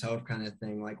instances myself, kind of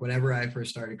thing. Like whenever I first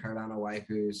started Cardano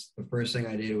Waifus, the first thing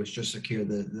I did was just secure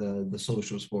the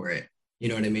socials for it. You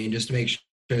know what I mean? Just to make sure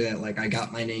that like I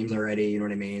got my names already. You know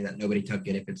what I mean? That nobody took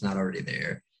it if it's not already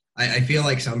there. I feel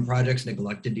like some projects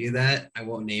neglect to do that. I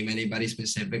won't name anybody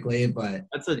specifically, but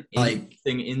that's an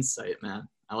interesting insight, man.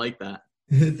 I like that.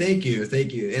 Thank you.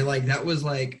 And like that was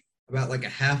like about like a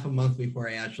half a month before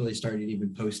I actually started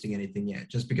even posting anything yet,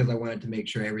 just because I wanted to make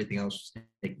sure everything else was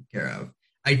taken care of.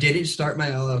 I didn't start my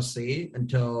LLC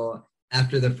until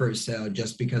after the first sale,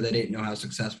 just because I didn't know how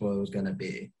successful it was going to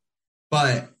be.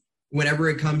 But whenever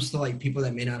it comes to like people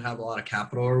that may not have a lot of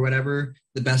capital or whatever,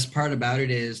 the best part about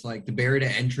it is like the barrier to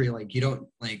entry, like you don't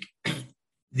like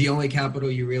the only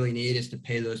capital you really need is to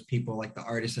pay those people, like the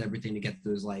artists and everything, to get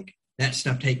those like that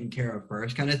stuff taken care of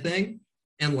first kind of thing.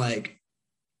 And like,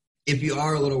 if you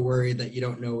are a little worried that you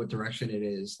don't know what direction it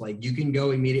is, like you can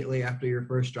go immediately after your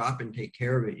first drop and take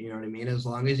care of it. You know what I mean? As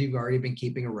long as you've already been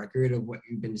keeping a record of what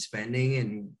you've been spending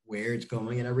and where it's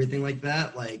going and everything like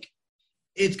that, like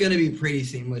it's going to be pretty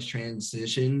seamless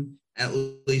transition. At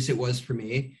least it was for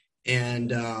me.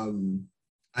 And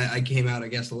I came out, I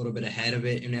guess, a little bit ahead of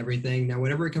it and everything. Now,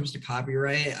 whenever it comes to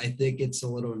copyright, I think it's a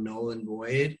little null and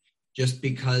void just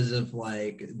because of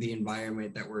like the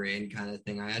environment that we're in kind of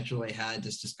thing. I actually had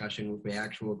this discussion with my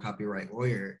actual copyright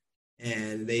lawyer,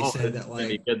 and they said that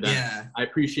like, yeah, I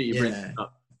appreciate you bringing it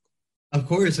up. Of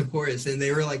course. And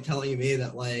they were like telling me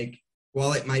that like,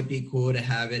 while it might be cool to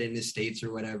have it in the States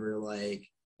or whatever, like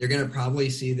they're going to probably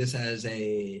see this as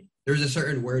there's a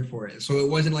certain word for it. So it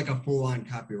wasn't like a full on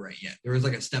copyright yet. There was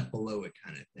like a step below it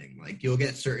kind of thing. Like you'll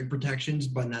get certain protections,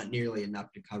 but not nearly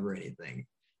enough to cover anything.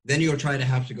 Then you'll try to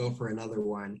have to go for another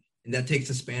one. And that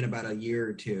takes a span about a year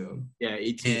or two. Yeah,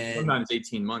 sometimes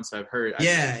 18 months, I've heard.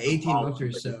 18 months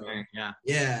or so.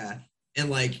 Yeah. And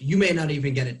like, you may not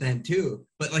even get it then too,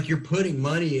 but like you're putting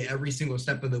money every single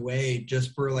step of the way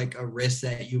just for like a risk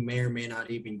that you may or may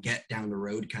not even get down the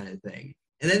road kind of thing.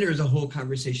 And then there's a whole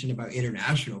conversation about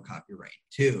international copyright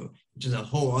too, which is a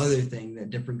whole other thing that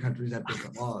different countries have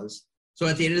different laws. So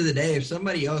at the end of the day, if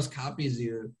somebody else copies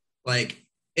you, like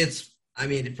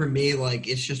for me, like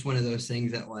it's just one of those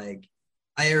things that like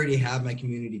I already have my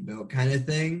community built kind of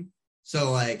thing.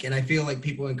 So like, and I feel like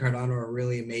people in Cardano are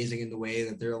really amazing in the way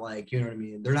that they're like, you know what I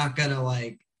mean? They're not gonna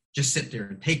like just sit there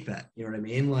and take that, you know what I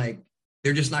mean? Like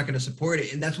they're just not gonna support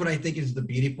it. And that's what I think is the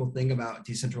beautiful thing about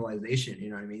decentralization, you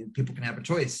know what I mean? People can have a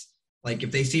choice. Like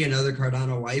if they see another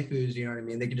Cardano waifus, you know what I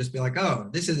mean? They can just be like, oh,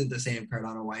 this isn't the same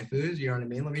Cardano waifus, you know what I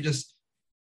mean? Let me just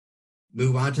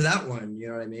move on to that one, you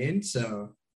know what I mean? So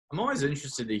I'm always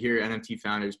interested to hear NFT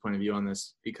founders' point of view on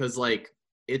this because like,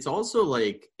 it's also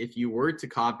like if you were to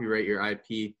copyright your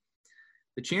IP,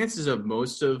 the chances of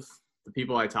most of the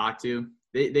people I talk to,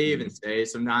 they even say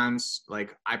sometimes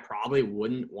like I probably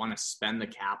wouldn't want to spend the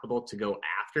capital to go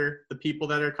after the people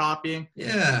that are copying.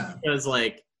 Yeah. Because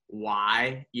like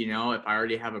why, if I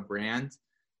already have a brand.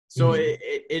 So it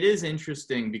is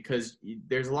interesting because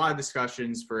there's a lot of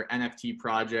discussions for NFT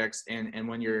projects and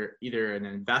when you're either an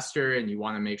investor and you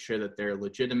want to make sure that they're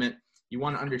legitimate, you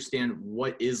want to understand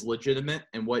what is legitimate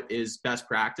and what is best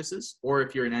practices. Or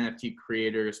if you're an NFT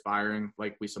creator aspiring,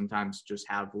 like we sometimes just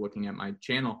have looking at my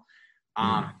channel,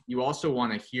 you also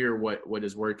want to hear what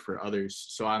has worked for others.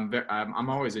 So I'm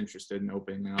always interested in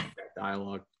opening up that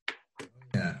dialogue.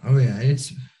 Yeah. Oh yeah.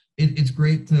 It's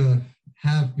great to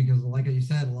have because like you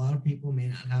said, a lot of people may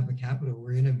not have the capital.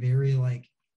 We're in a very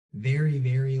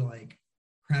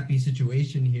crappy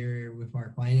situation here with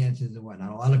our finances and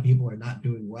whatnot. A lot of people are not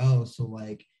doing well. So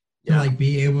like to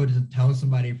be able to tell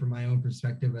somebody from my own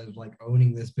perspective as like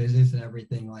owning this business and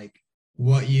everything, like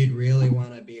what you'd really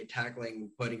want to be tackling,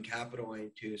 putting capital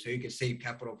into so you can save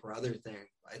capital for other things.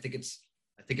 I think it's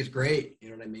great. You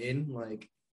know what I mean? Like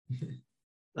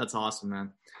that's awesome,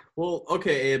 man. Well,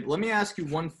 okay, Abe, let me ask you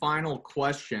one final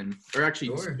question, or actually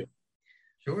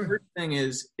Sure. First thing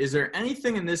is there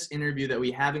anything in this interview that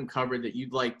we haven't covered that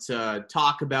you'd like to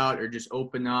talk about or just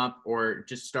open up or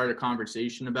just start a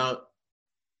conversation about?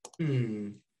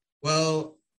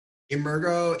 Well,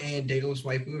 Emergo and Daedalus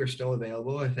Waifu are still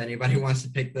available. If anybody wants to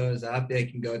pick those up, they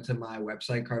can go to my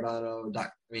website,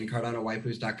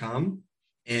 cardanowaifus.com.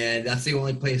 And that's the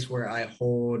only place where I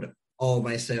hold all of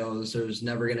my sales. There's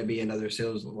never going to be another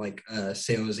sales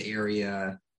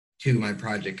area to my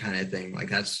project kind of thing.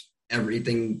 Like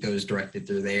everything goes directed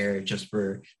through there just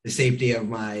for the safety of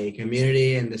my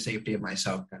community and the safety of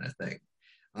myself kind of thing.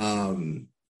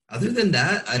 Other than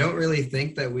that, I don't really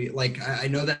think that I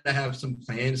know that I have some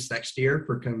plans next year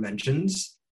for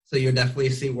conventions. So you'll definitely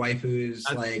see waifus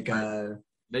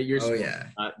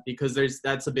because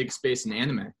that's a big space in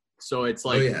anime. So it's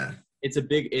like, it's a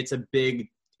big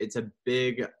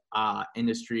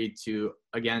industry to,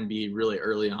 again, be really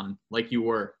early on like you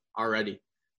were already.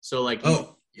 So like,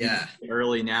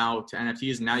 early now to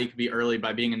NFTs. And now you could be early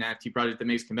by being an NFT project that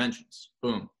makes conventions.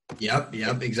 Boom. Yep,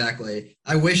 exactly.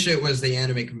 I wish it was the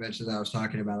anime conventions I was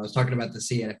talking about. I was talking about the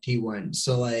CNFT one.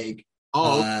 So like,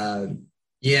 the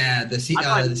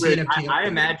CNFT. I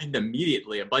imagined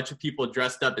immediately a bunch of people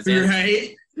dressed up as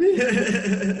right.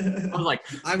 I was like,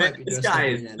 this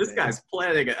guy's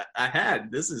planning ahead.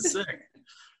 This is sick.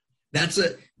 That's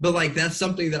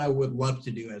something that I would love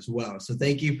to do as well. So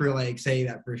thank you for saying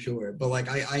that for sure. But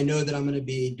I know that I'm going to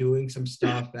be doing some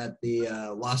stuff at the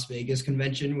Las Vegas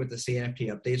convention with the CNFT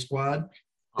update squad.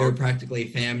 They're practically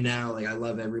fam now. I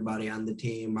love everybody on the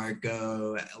team.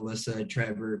 Marco, Alyssa,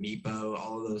 Trevor, Meepo,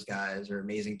 all of those guys are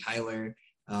amazing. Tyler.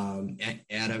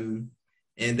 Adam.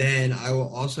 And then I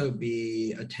will also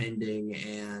be attending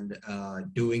and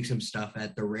doing some stuff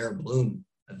at the Rare Bloom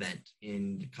event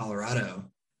in Colorado.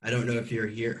 I don't know if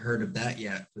you're heard of that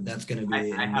yet, but that's going to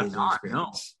be an I have amazing not.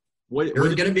 experience. No.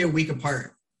 They're going to be a week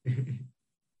apart.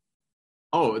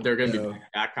 Oh, they're going to So, be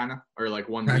back kind of, or like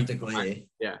 1 week. practically.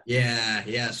 Yeah.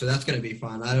 Yeah. So that's going to be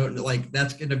fun. I don't like,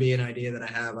 that's going to be an idea that I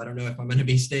have. I don't know if I'm going to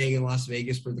be staying in Las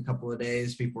Vegas for the couple of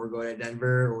days before going to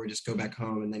Denver, or just go back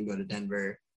home and then go to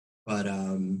Denver. But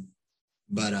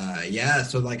yeah,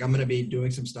 so like I'm going to be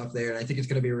doing some stuff there, and I think it's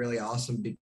going to be really awesome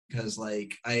because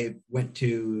like I went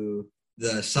to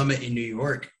the summit in New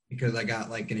York because I got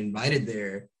like an invited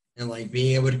there, and like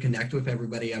being able to connect with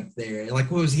everybody up there. And like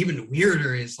what was even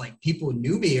weirder is like people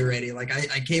knew me already. Like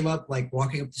I came up like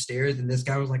walking up the stairs, and this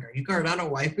guy was like, "Are you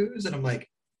Cardano waifus?" And I'm like,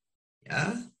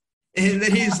 "Yeah." And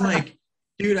then he's like,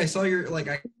 "Dude, I saw your like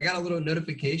I got a little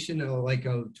notification of like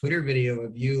a Twitter video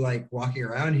of you like walking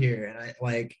around here." And I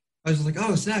was like,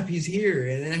 "Oh snap, he's here."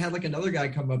 And then I had like another guy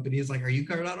come up and he's like, "Are you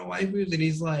Cardano waifus?" And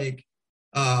he's like,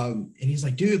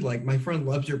 "Dude, like my friend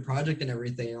loves your project and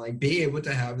everything." And like being able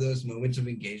to have those moments of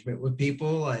engagement with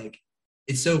people, like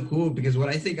it's so cool because what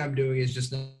I think I'm doing is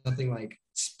just nothing like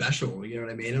special. You know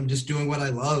what I mean? I'm just doing what I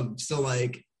love. So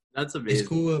like That's amazing. it's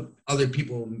cool if other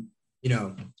people,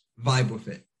 vibe with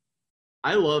it.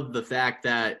 I love the fact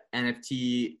that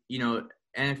NFT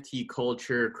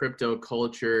culture, crypto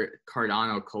culture,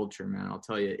 Cardano culture, man, I'll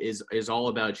tell you, is all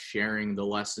about sharing the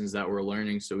lessons that we're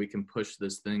learning so we can push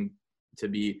this thing to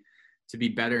be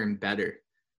better and better.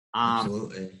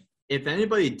 Absolutely. If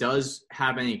anybody does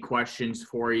have any questions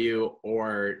for you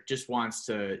or just wants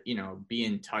to, be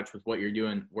in touch with what you're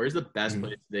doing, where's the best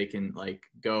place they can like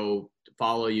go to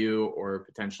follow you or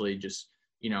potentially just,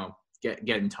 get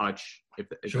in touch?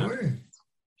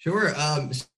 Sure.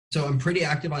 So I'm pretty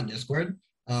active on Discord.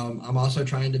 I'm also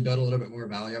trying to build a little bit more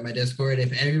value on my Discord.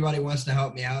 If anybody wants to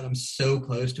help me out, I'm so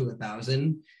close to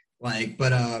 1,000.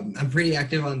 I'm pretty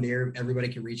active on there. Everybody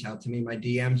can reach out to me. My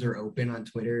DMs are open on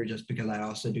Twitter just because I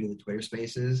also do the Twitter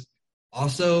Spaces.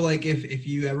 Also, like if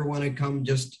you ever want to come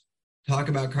just talk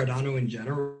about Cardano in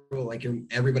general, like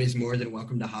everybody's more than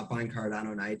welcome to hop on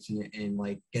Cardano nights and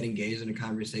like get engaged in a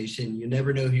conversation. You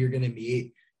never know who you're gonna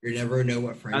meet. You never know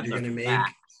what friends you're gonna make.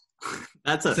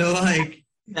 That's a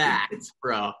fact,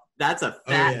 bro. That's a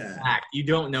fact. You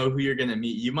don't know who you're gonna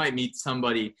meet. You might meet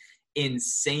somebody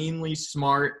insanely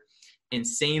smart,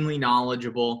 insanely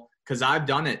knowledgeable. Because I've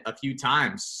done it a few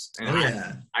times, and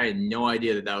I had no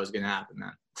idea that was gonna happen,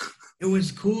 man. It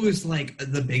was cool. It's like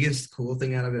the biggest cool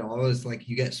thing out of it all is like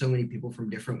you get so many people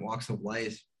from different walks of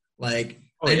life. Like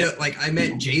I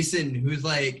met Jason, who's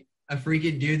like a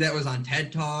freaking dude that was on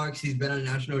TED Talks. He's been on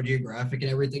National Geographic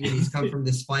and everything, and he's come from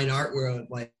this fine art world.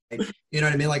 Like you know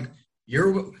what I mean? Like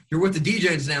you're with the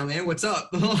DJs now, man. What's up?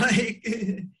 Like,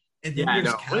 and then I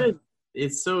know.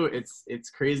 It's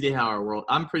crazy how our world.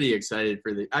 I'm pretty excited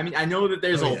for the. I mean, I know that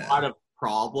there's a lot of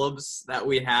problems that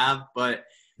we have, but.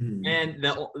 And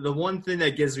the one thing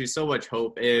that gives me so much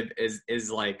hope is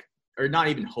like, or not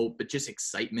even hope, but just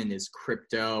excitement is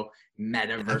crypto,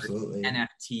 metaverse,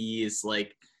 NFTs.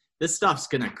 Like this stuff's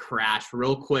going to crash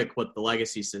real quick with the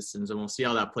legacy systems, and we'll see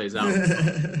how that plays out.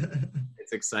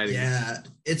 It's exciting. Yeah,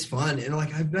 it's fun. And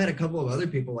like I've met a couple of other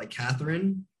people like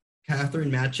Catherine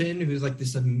Machin, who's like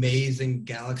this amazing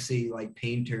galaxy like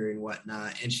painter and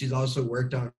whatnot. And she's also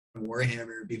worked on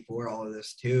Warhammer before all of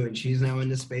this too, and she's now in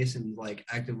this space and like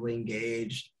actively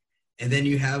engaged. And then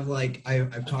you have like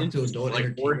I've talked to adult like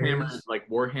entertainers.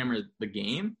 Warhammer the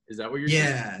game, is that what you're saying?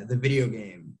 Yeah, the video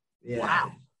game.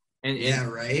 Wow.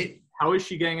 And right. How is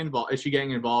she getting involved? Is she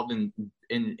getting involved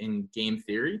in game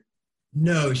theory?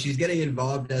 No, she's getting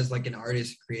involved as like an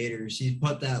artist creator. She's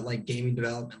put that like gaming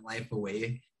development life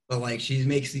away, but like she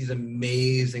makes these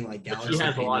amazing like galaxy. She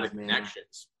has a lot of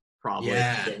connections. Probably.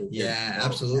 Yeah,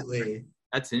 absolutely.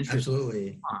 That's interesting.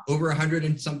 Absolutely. Over 100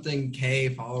 and something K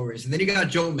followers. And then you got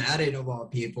Joe Madden of all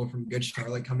people from Good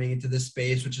Charlotte coming into this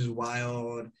space, which is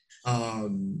wild. I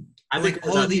think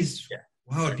all of these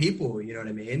wild people, you know what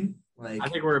I mean? Like I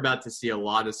think we're about to see a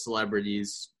lot of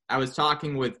celebrities. I was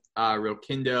talking with Real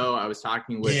Kindo. I was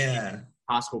talking with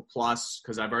Pascal Plus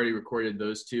because I've already recorded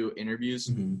those 2 interviews.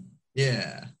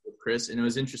 With Chris, and it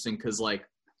was interesting because like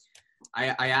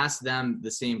I asked them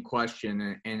the same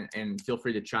question, and feel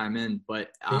free to chime in,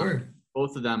 but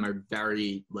both of them are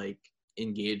very like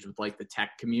engaged with like the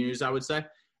tech communities, I would say.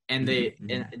 And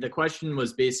and the question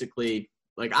was basically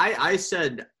like I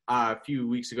said a few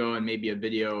weeks ago and maybe a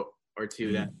video or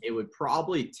 2 that it would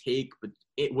probably take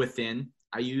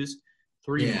I used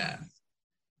 3 months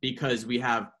because we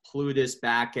have Plutus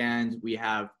backend, we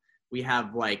have we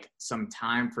have like some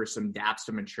time for some dApps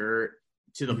to mature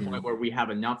to the point where we have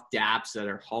enough dApps that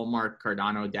are hallmark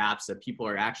Cardano dApps that people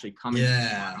are actually coming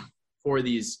for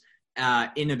these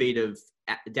innovative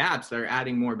dApps that are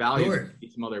adding more value to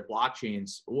some other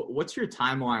blockchains. What's your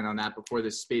timeline on that before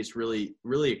this space really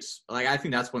like, I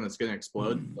think that's when it's going to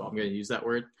explode. So I'm going to use that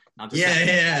word. Not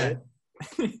to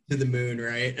the moon,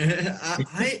 right?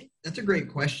 That's a great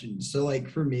question. So like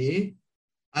for me,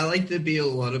 I like to be a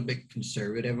little bit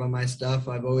conservative on my stuff.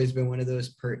 I've always been one of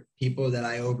those people that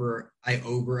I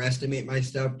overestimate my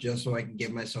stuff just so I can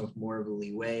give myself more of a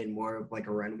leeway and more of like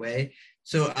a runway.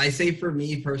 So I say for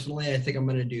me personally, I think I'm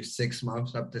going to do 6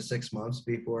 months, up to 6 months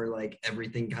before like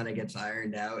everything kind of gets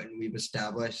ironed out and we've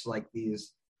established like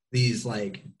these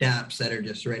like dApps that are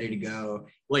just ready to go.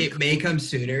 Like it may come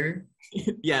sooner.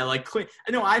 Yeah, like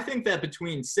I know. I think that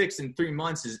between 6 and 3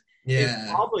 months is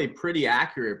probably pretty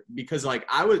accurate because like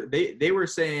they were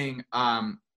saying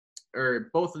or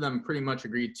both of them pretty much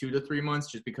agreed 2 to 3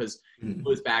 months just because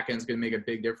this backend is going to make a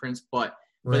big difference. But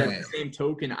at the same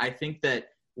token, I think that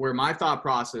where my thought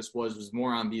process was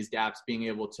more on these dApps being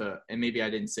able to, and maybe I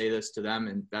didn't say this to them,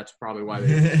 and that's probably why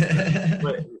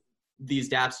but these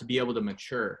dApps to be able to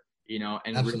mature, you know,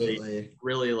 and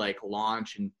really like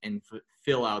launch and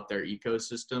fill out their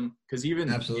ecosystem. Because even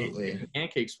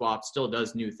PancakeSwap still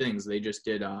does new things. They just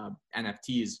did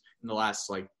NFTs in the last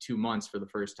like 2 months for the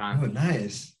first time. Oh,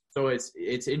 nice. So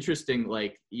it's interesting,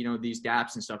 like, you know, these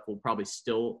dApps and stuff will probably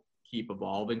still keep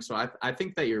evolving. So I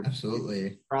think that you're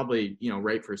probably, you know,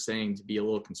 right for saying to be a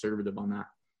little conservative on that.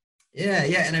 Yeah.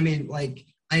 And I mean, like,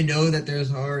 I know that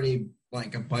there's already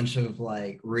like a bunch of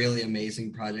like really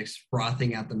amazing projects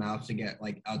frothing at the mouth to get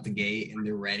like out the gate and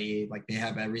they're ready. Like they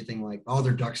have everything, like all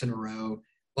their ducks in a row.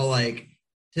 But like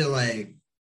to like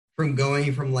from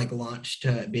going from like launch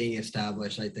to being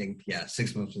established, I think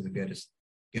 6 months is a good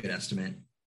estimate.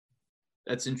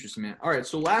 That's interesting, man. All right,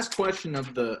 so last question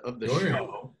of the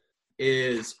show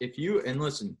is if you, and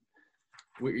listen,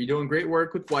 you're doing great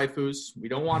work with waifus. We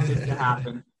don't want this to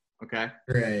happen. Okay.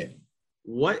 Right.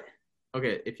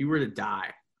 If you were to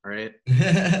die, all right,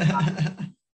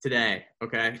 today,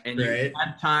 okay, and you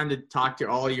had time to talk to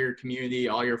all your community,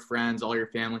 all your friends, all your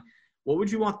family, what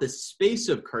would you want the space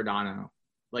of Cardano,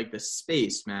 like the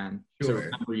space, man, to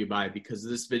remember you by? Because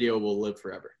this video will live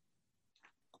forever.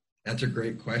 That's a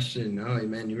great question. Oh,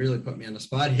 man, you really put me on the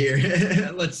spot here.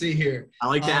 Let's see here. I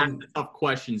like to ask tough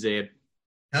questions, Abe.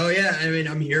 Oh, yeah. I mean,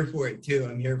 I'm here for it, too.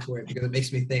 I'm here for it because it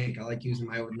makes me think. I like using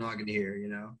my own noggin here, you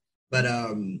know. But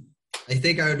I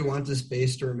think I would want the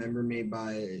space to remember me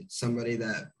by somebody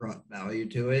that brought value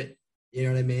to it. You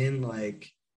know what I mean?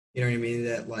 Like, you know what I mean?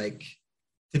 That, like,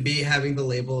 to be having the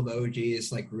label of OG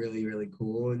is, like, really, really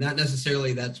cool. Not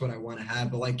necessarily that's what I want to have,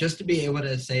 but, like, just to be able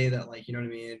to say that, like, you know what I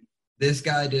mean? This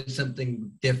guy did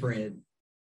something different,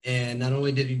 and not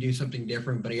only did he do something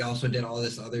different, but he also did all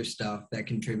this other stuff that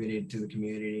contributed to the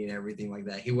community and everything like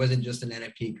that. He wasn't just an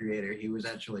NFT creator. He was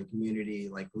actually a community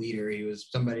like leader. He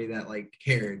was somebody that like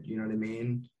cared, you know what I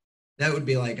mean? That would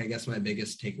be like, I guess my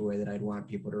biggest takeaway that I'd want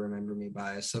people to remember me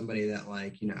by is somebody that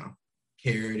like, you know,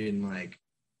 cared and like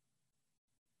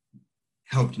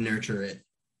helped nurture it.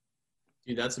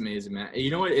 Dude, that's amazing, man.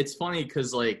 You know what? It's funny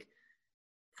because like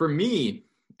for me,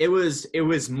 it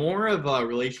was more of a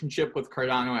relationship with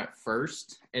Cardano at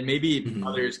first, and maybe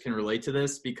others can relate to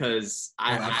this because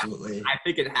I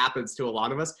think it happens to a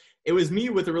lot of us. It was me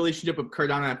with a relationship with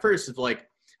Cardano at first. It's like,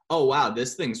 oh wow,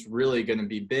 this thing's really going to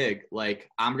be big.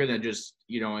 Like I'm going to just,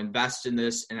 you know, invest in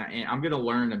this and I'm going to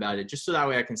learn about it just so that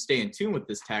way I can stay in tune with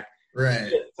this tech.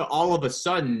 Right. So all of a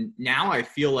sudden now I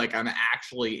feel like I'm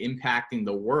actually impacting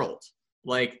the world.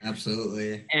 Like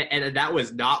absolutely, and that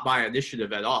was not by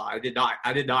initiative at all. I did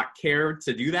not care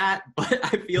to do that, but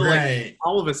I feel like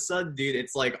all of a sudden, dude,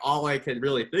 it's like all I could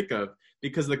really think of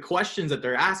because the questions that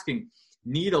they're asking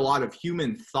need a lot of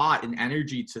human thought and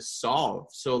energy to solve.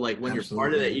 So like when you're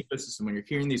part of that ecosystem, when you're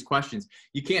hearing these questions,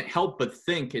 you can't help but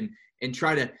think and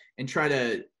try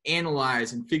to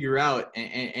analyze and figure out,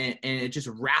 and it just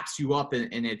wraps you up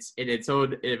in its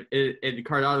own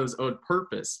Cardano's own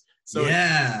purpose. So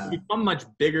it becomes much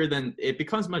bigger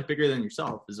than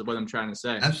yourself is what I'm trying to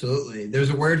say. Absolutely.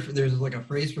 There's like a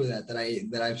phrase for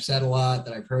that I've said a lot,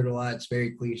 that I've heard a lot. It's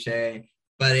very cliche,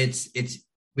 but it's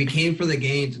we came for the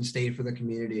gains and stayed for the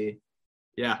community.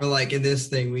 Yeah. But like in this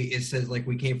thing, it says like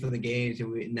we came for the gains and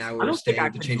we're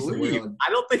staying to change the world. I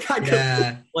don't think I could.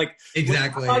 Yeah, like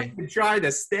exactly. I'm not even trying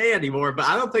to stay anymore, but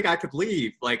I don't think I could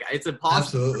leave. Like it's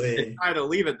impossible to try to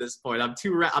leave at this point. I'm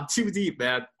too deep,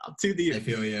 man. I'm too deep. I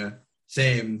feel you.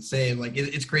 Same. Like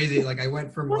it's crazy. Like I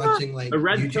went from watching like the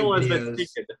red YouTube pill has videos. been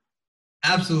taken.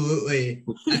 Absolutely.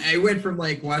 I went from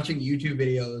like watching YouTube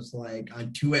videos like on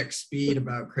 2x speed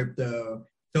about crypto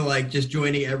to like just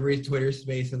joining every Twitter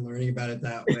space and learning about it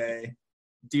that way.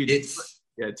 Dude, It's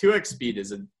 2x speed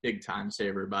is a big time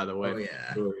saver, by the way. oh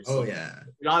yeah. So Oh yeah.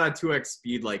 if you're on that 2x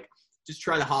speed, like just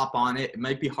try to hop on it. It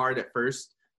might be hard at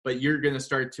first, but you're gonna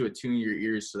start to attune your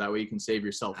ears so that way you can save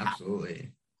yourself.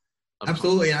 Absolutely.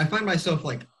 Absolutely. And I find myself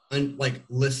like like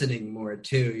listening more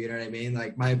too. You know what I mean?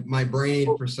 Like my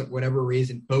brain for whatever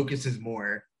reason focuses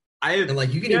more. And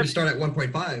like you can even start at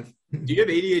 1.5. Do you have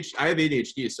ADHD? I have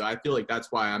ADHD, so I feel like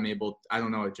that's why I'm able. I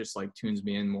don't know. It just like tunes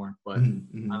me in more. But I don't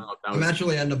know if that was. I'm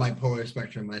actually on the bipolar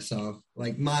spectrum myself.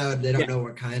 Like mild, they don't know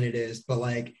what kind it is, but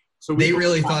like so they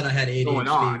really thought I had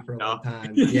ADHD for a long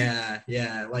time.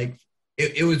 Yeah. Like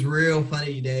it was real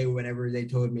funny today whenever they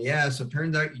told me, yeah. So it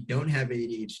turns out you don't have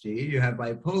ADHD, you have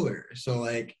bipolar. So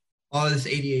like all this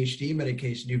ADHD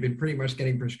medication, you've been pretty much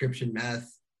getting prescription meth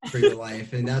for your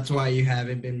life, and that's why you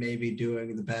haven't been maybe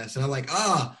doing the best. And I'm like,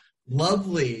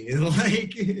 lovely.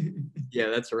 Like yeah,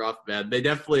 that's rough, man. They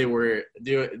definitely were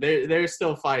doing. They're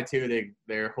still fine tuning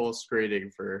their whole screening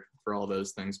for all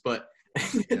those things, but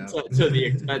to the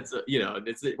expense of,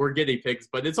 we're guinea pigs,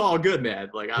 but it's all good, man.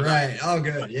 Like all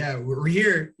good. Yeah, we're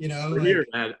here. We're here,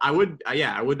 man. I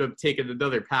would have taken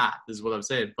another path, is what I'm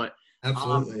saying, but.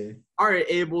 Absolutely. All right,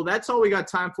 Abe. Well, that's all we got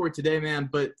time for today, man.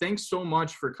 But thanks so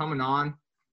much for coming on.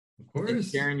 Of course. And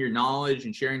sharing your knowledge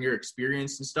and sharing your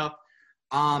experience and stuff.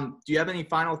 Do you have any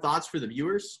final thoughts for the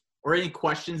viewers or any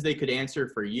questions they could answer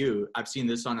for you? I've seen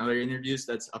this on other interviews.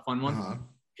 That's a fun one.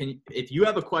 If you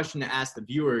have a question to ask the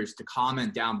viewers, to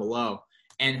comment down below.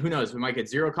 And who knows, we might get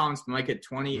 0 comments, we might get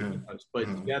 20. But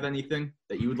do you have anything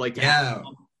that you would like to ask?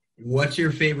 What's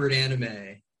your favorite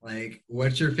anime? Like,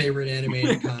 what's your favorite anime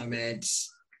in the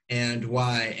comments and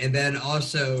why? And then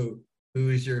also,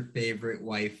 who's your favorite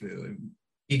waifu?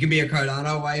 It could be a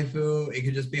Cardano waifu. It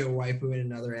could just be a waifu in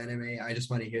another anime. I just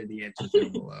want to hear the answers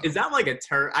down below. Is that like a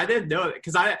term? I didn't know it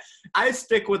because I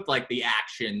stick with like the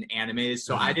action animes.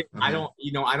 So I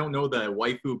don't know the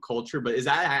waifu culture, but is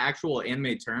that an actual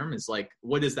anime term? Is like,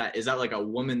 what is that? Is that like a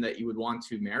woman that you would want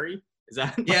to marry? Is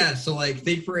that yeah, so like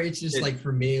think for H, just like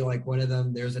for me, like one of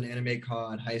them, there's an anime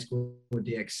called High School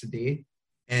DxD,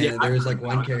 and there's like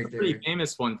one character, pretty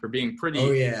famous one for being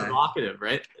pretty provocative,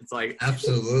 right? It's like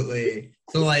absolutely.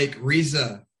 So like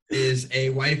Riza is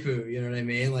a waifu, you know what I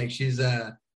mean? Like she's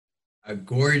a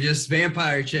gorgeous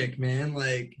vampire chick, man.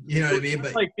 Like you know what I mean?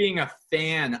 But like being a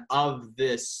fan of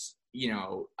this,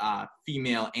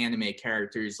 female anime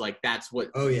characters, like that's what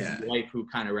waifu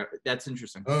kind of that's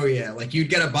interesting. Like you'd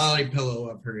get a body pillow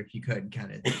of her if you could,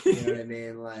 kind of, you know what I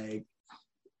mean? Like,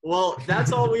 well,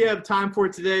 that's all we have time for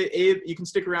today. Abe, you can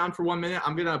stick around for 1 minute.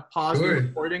 I'm gonna pause the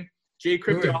recording. J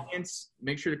Crypto audience,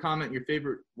 make sure to comment your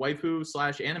favorite waifu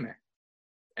 / anime.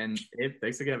 And Abe,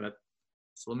 thanks again, man.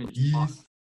 So let me just pause.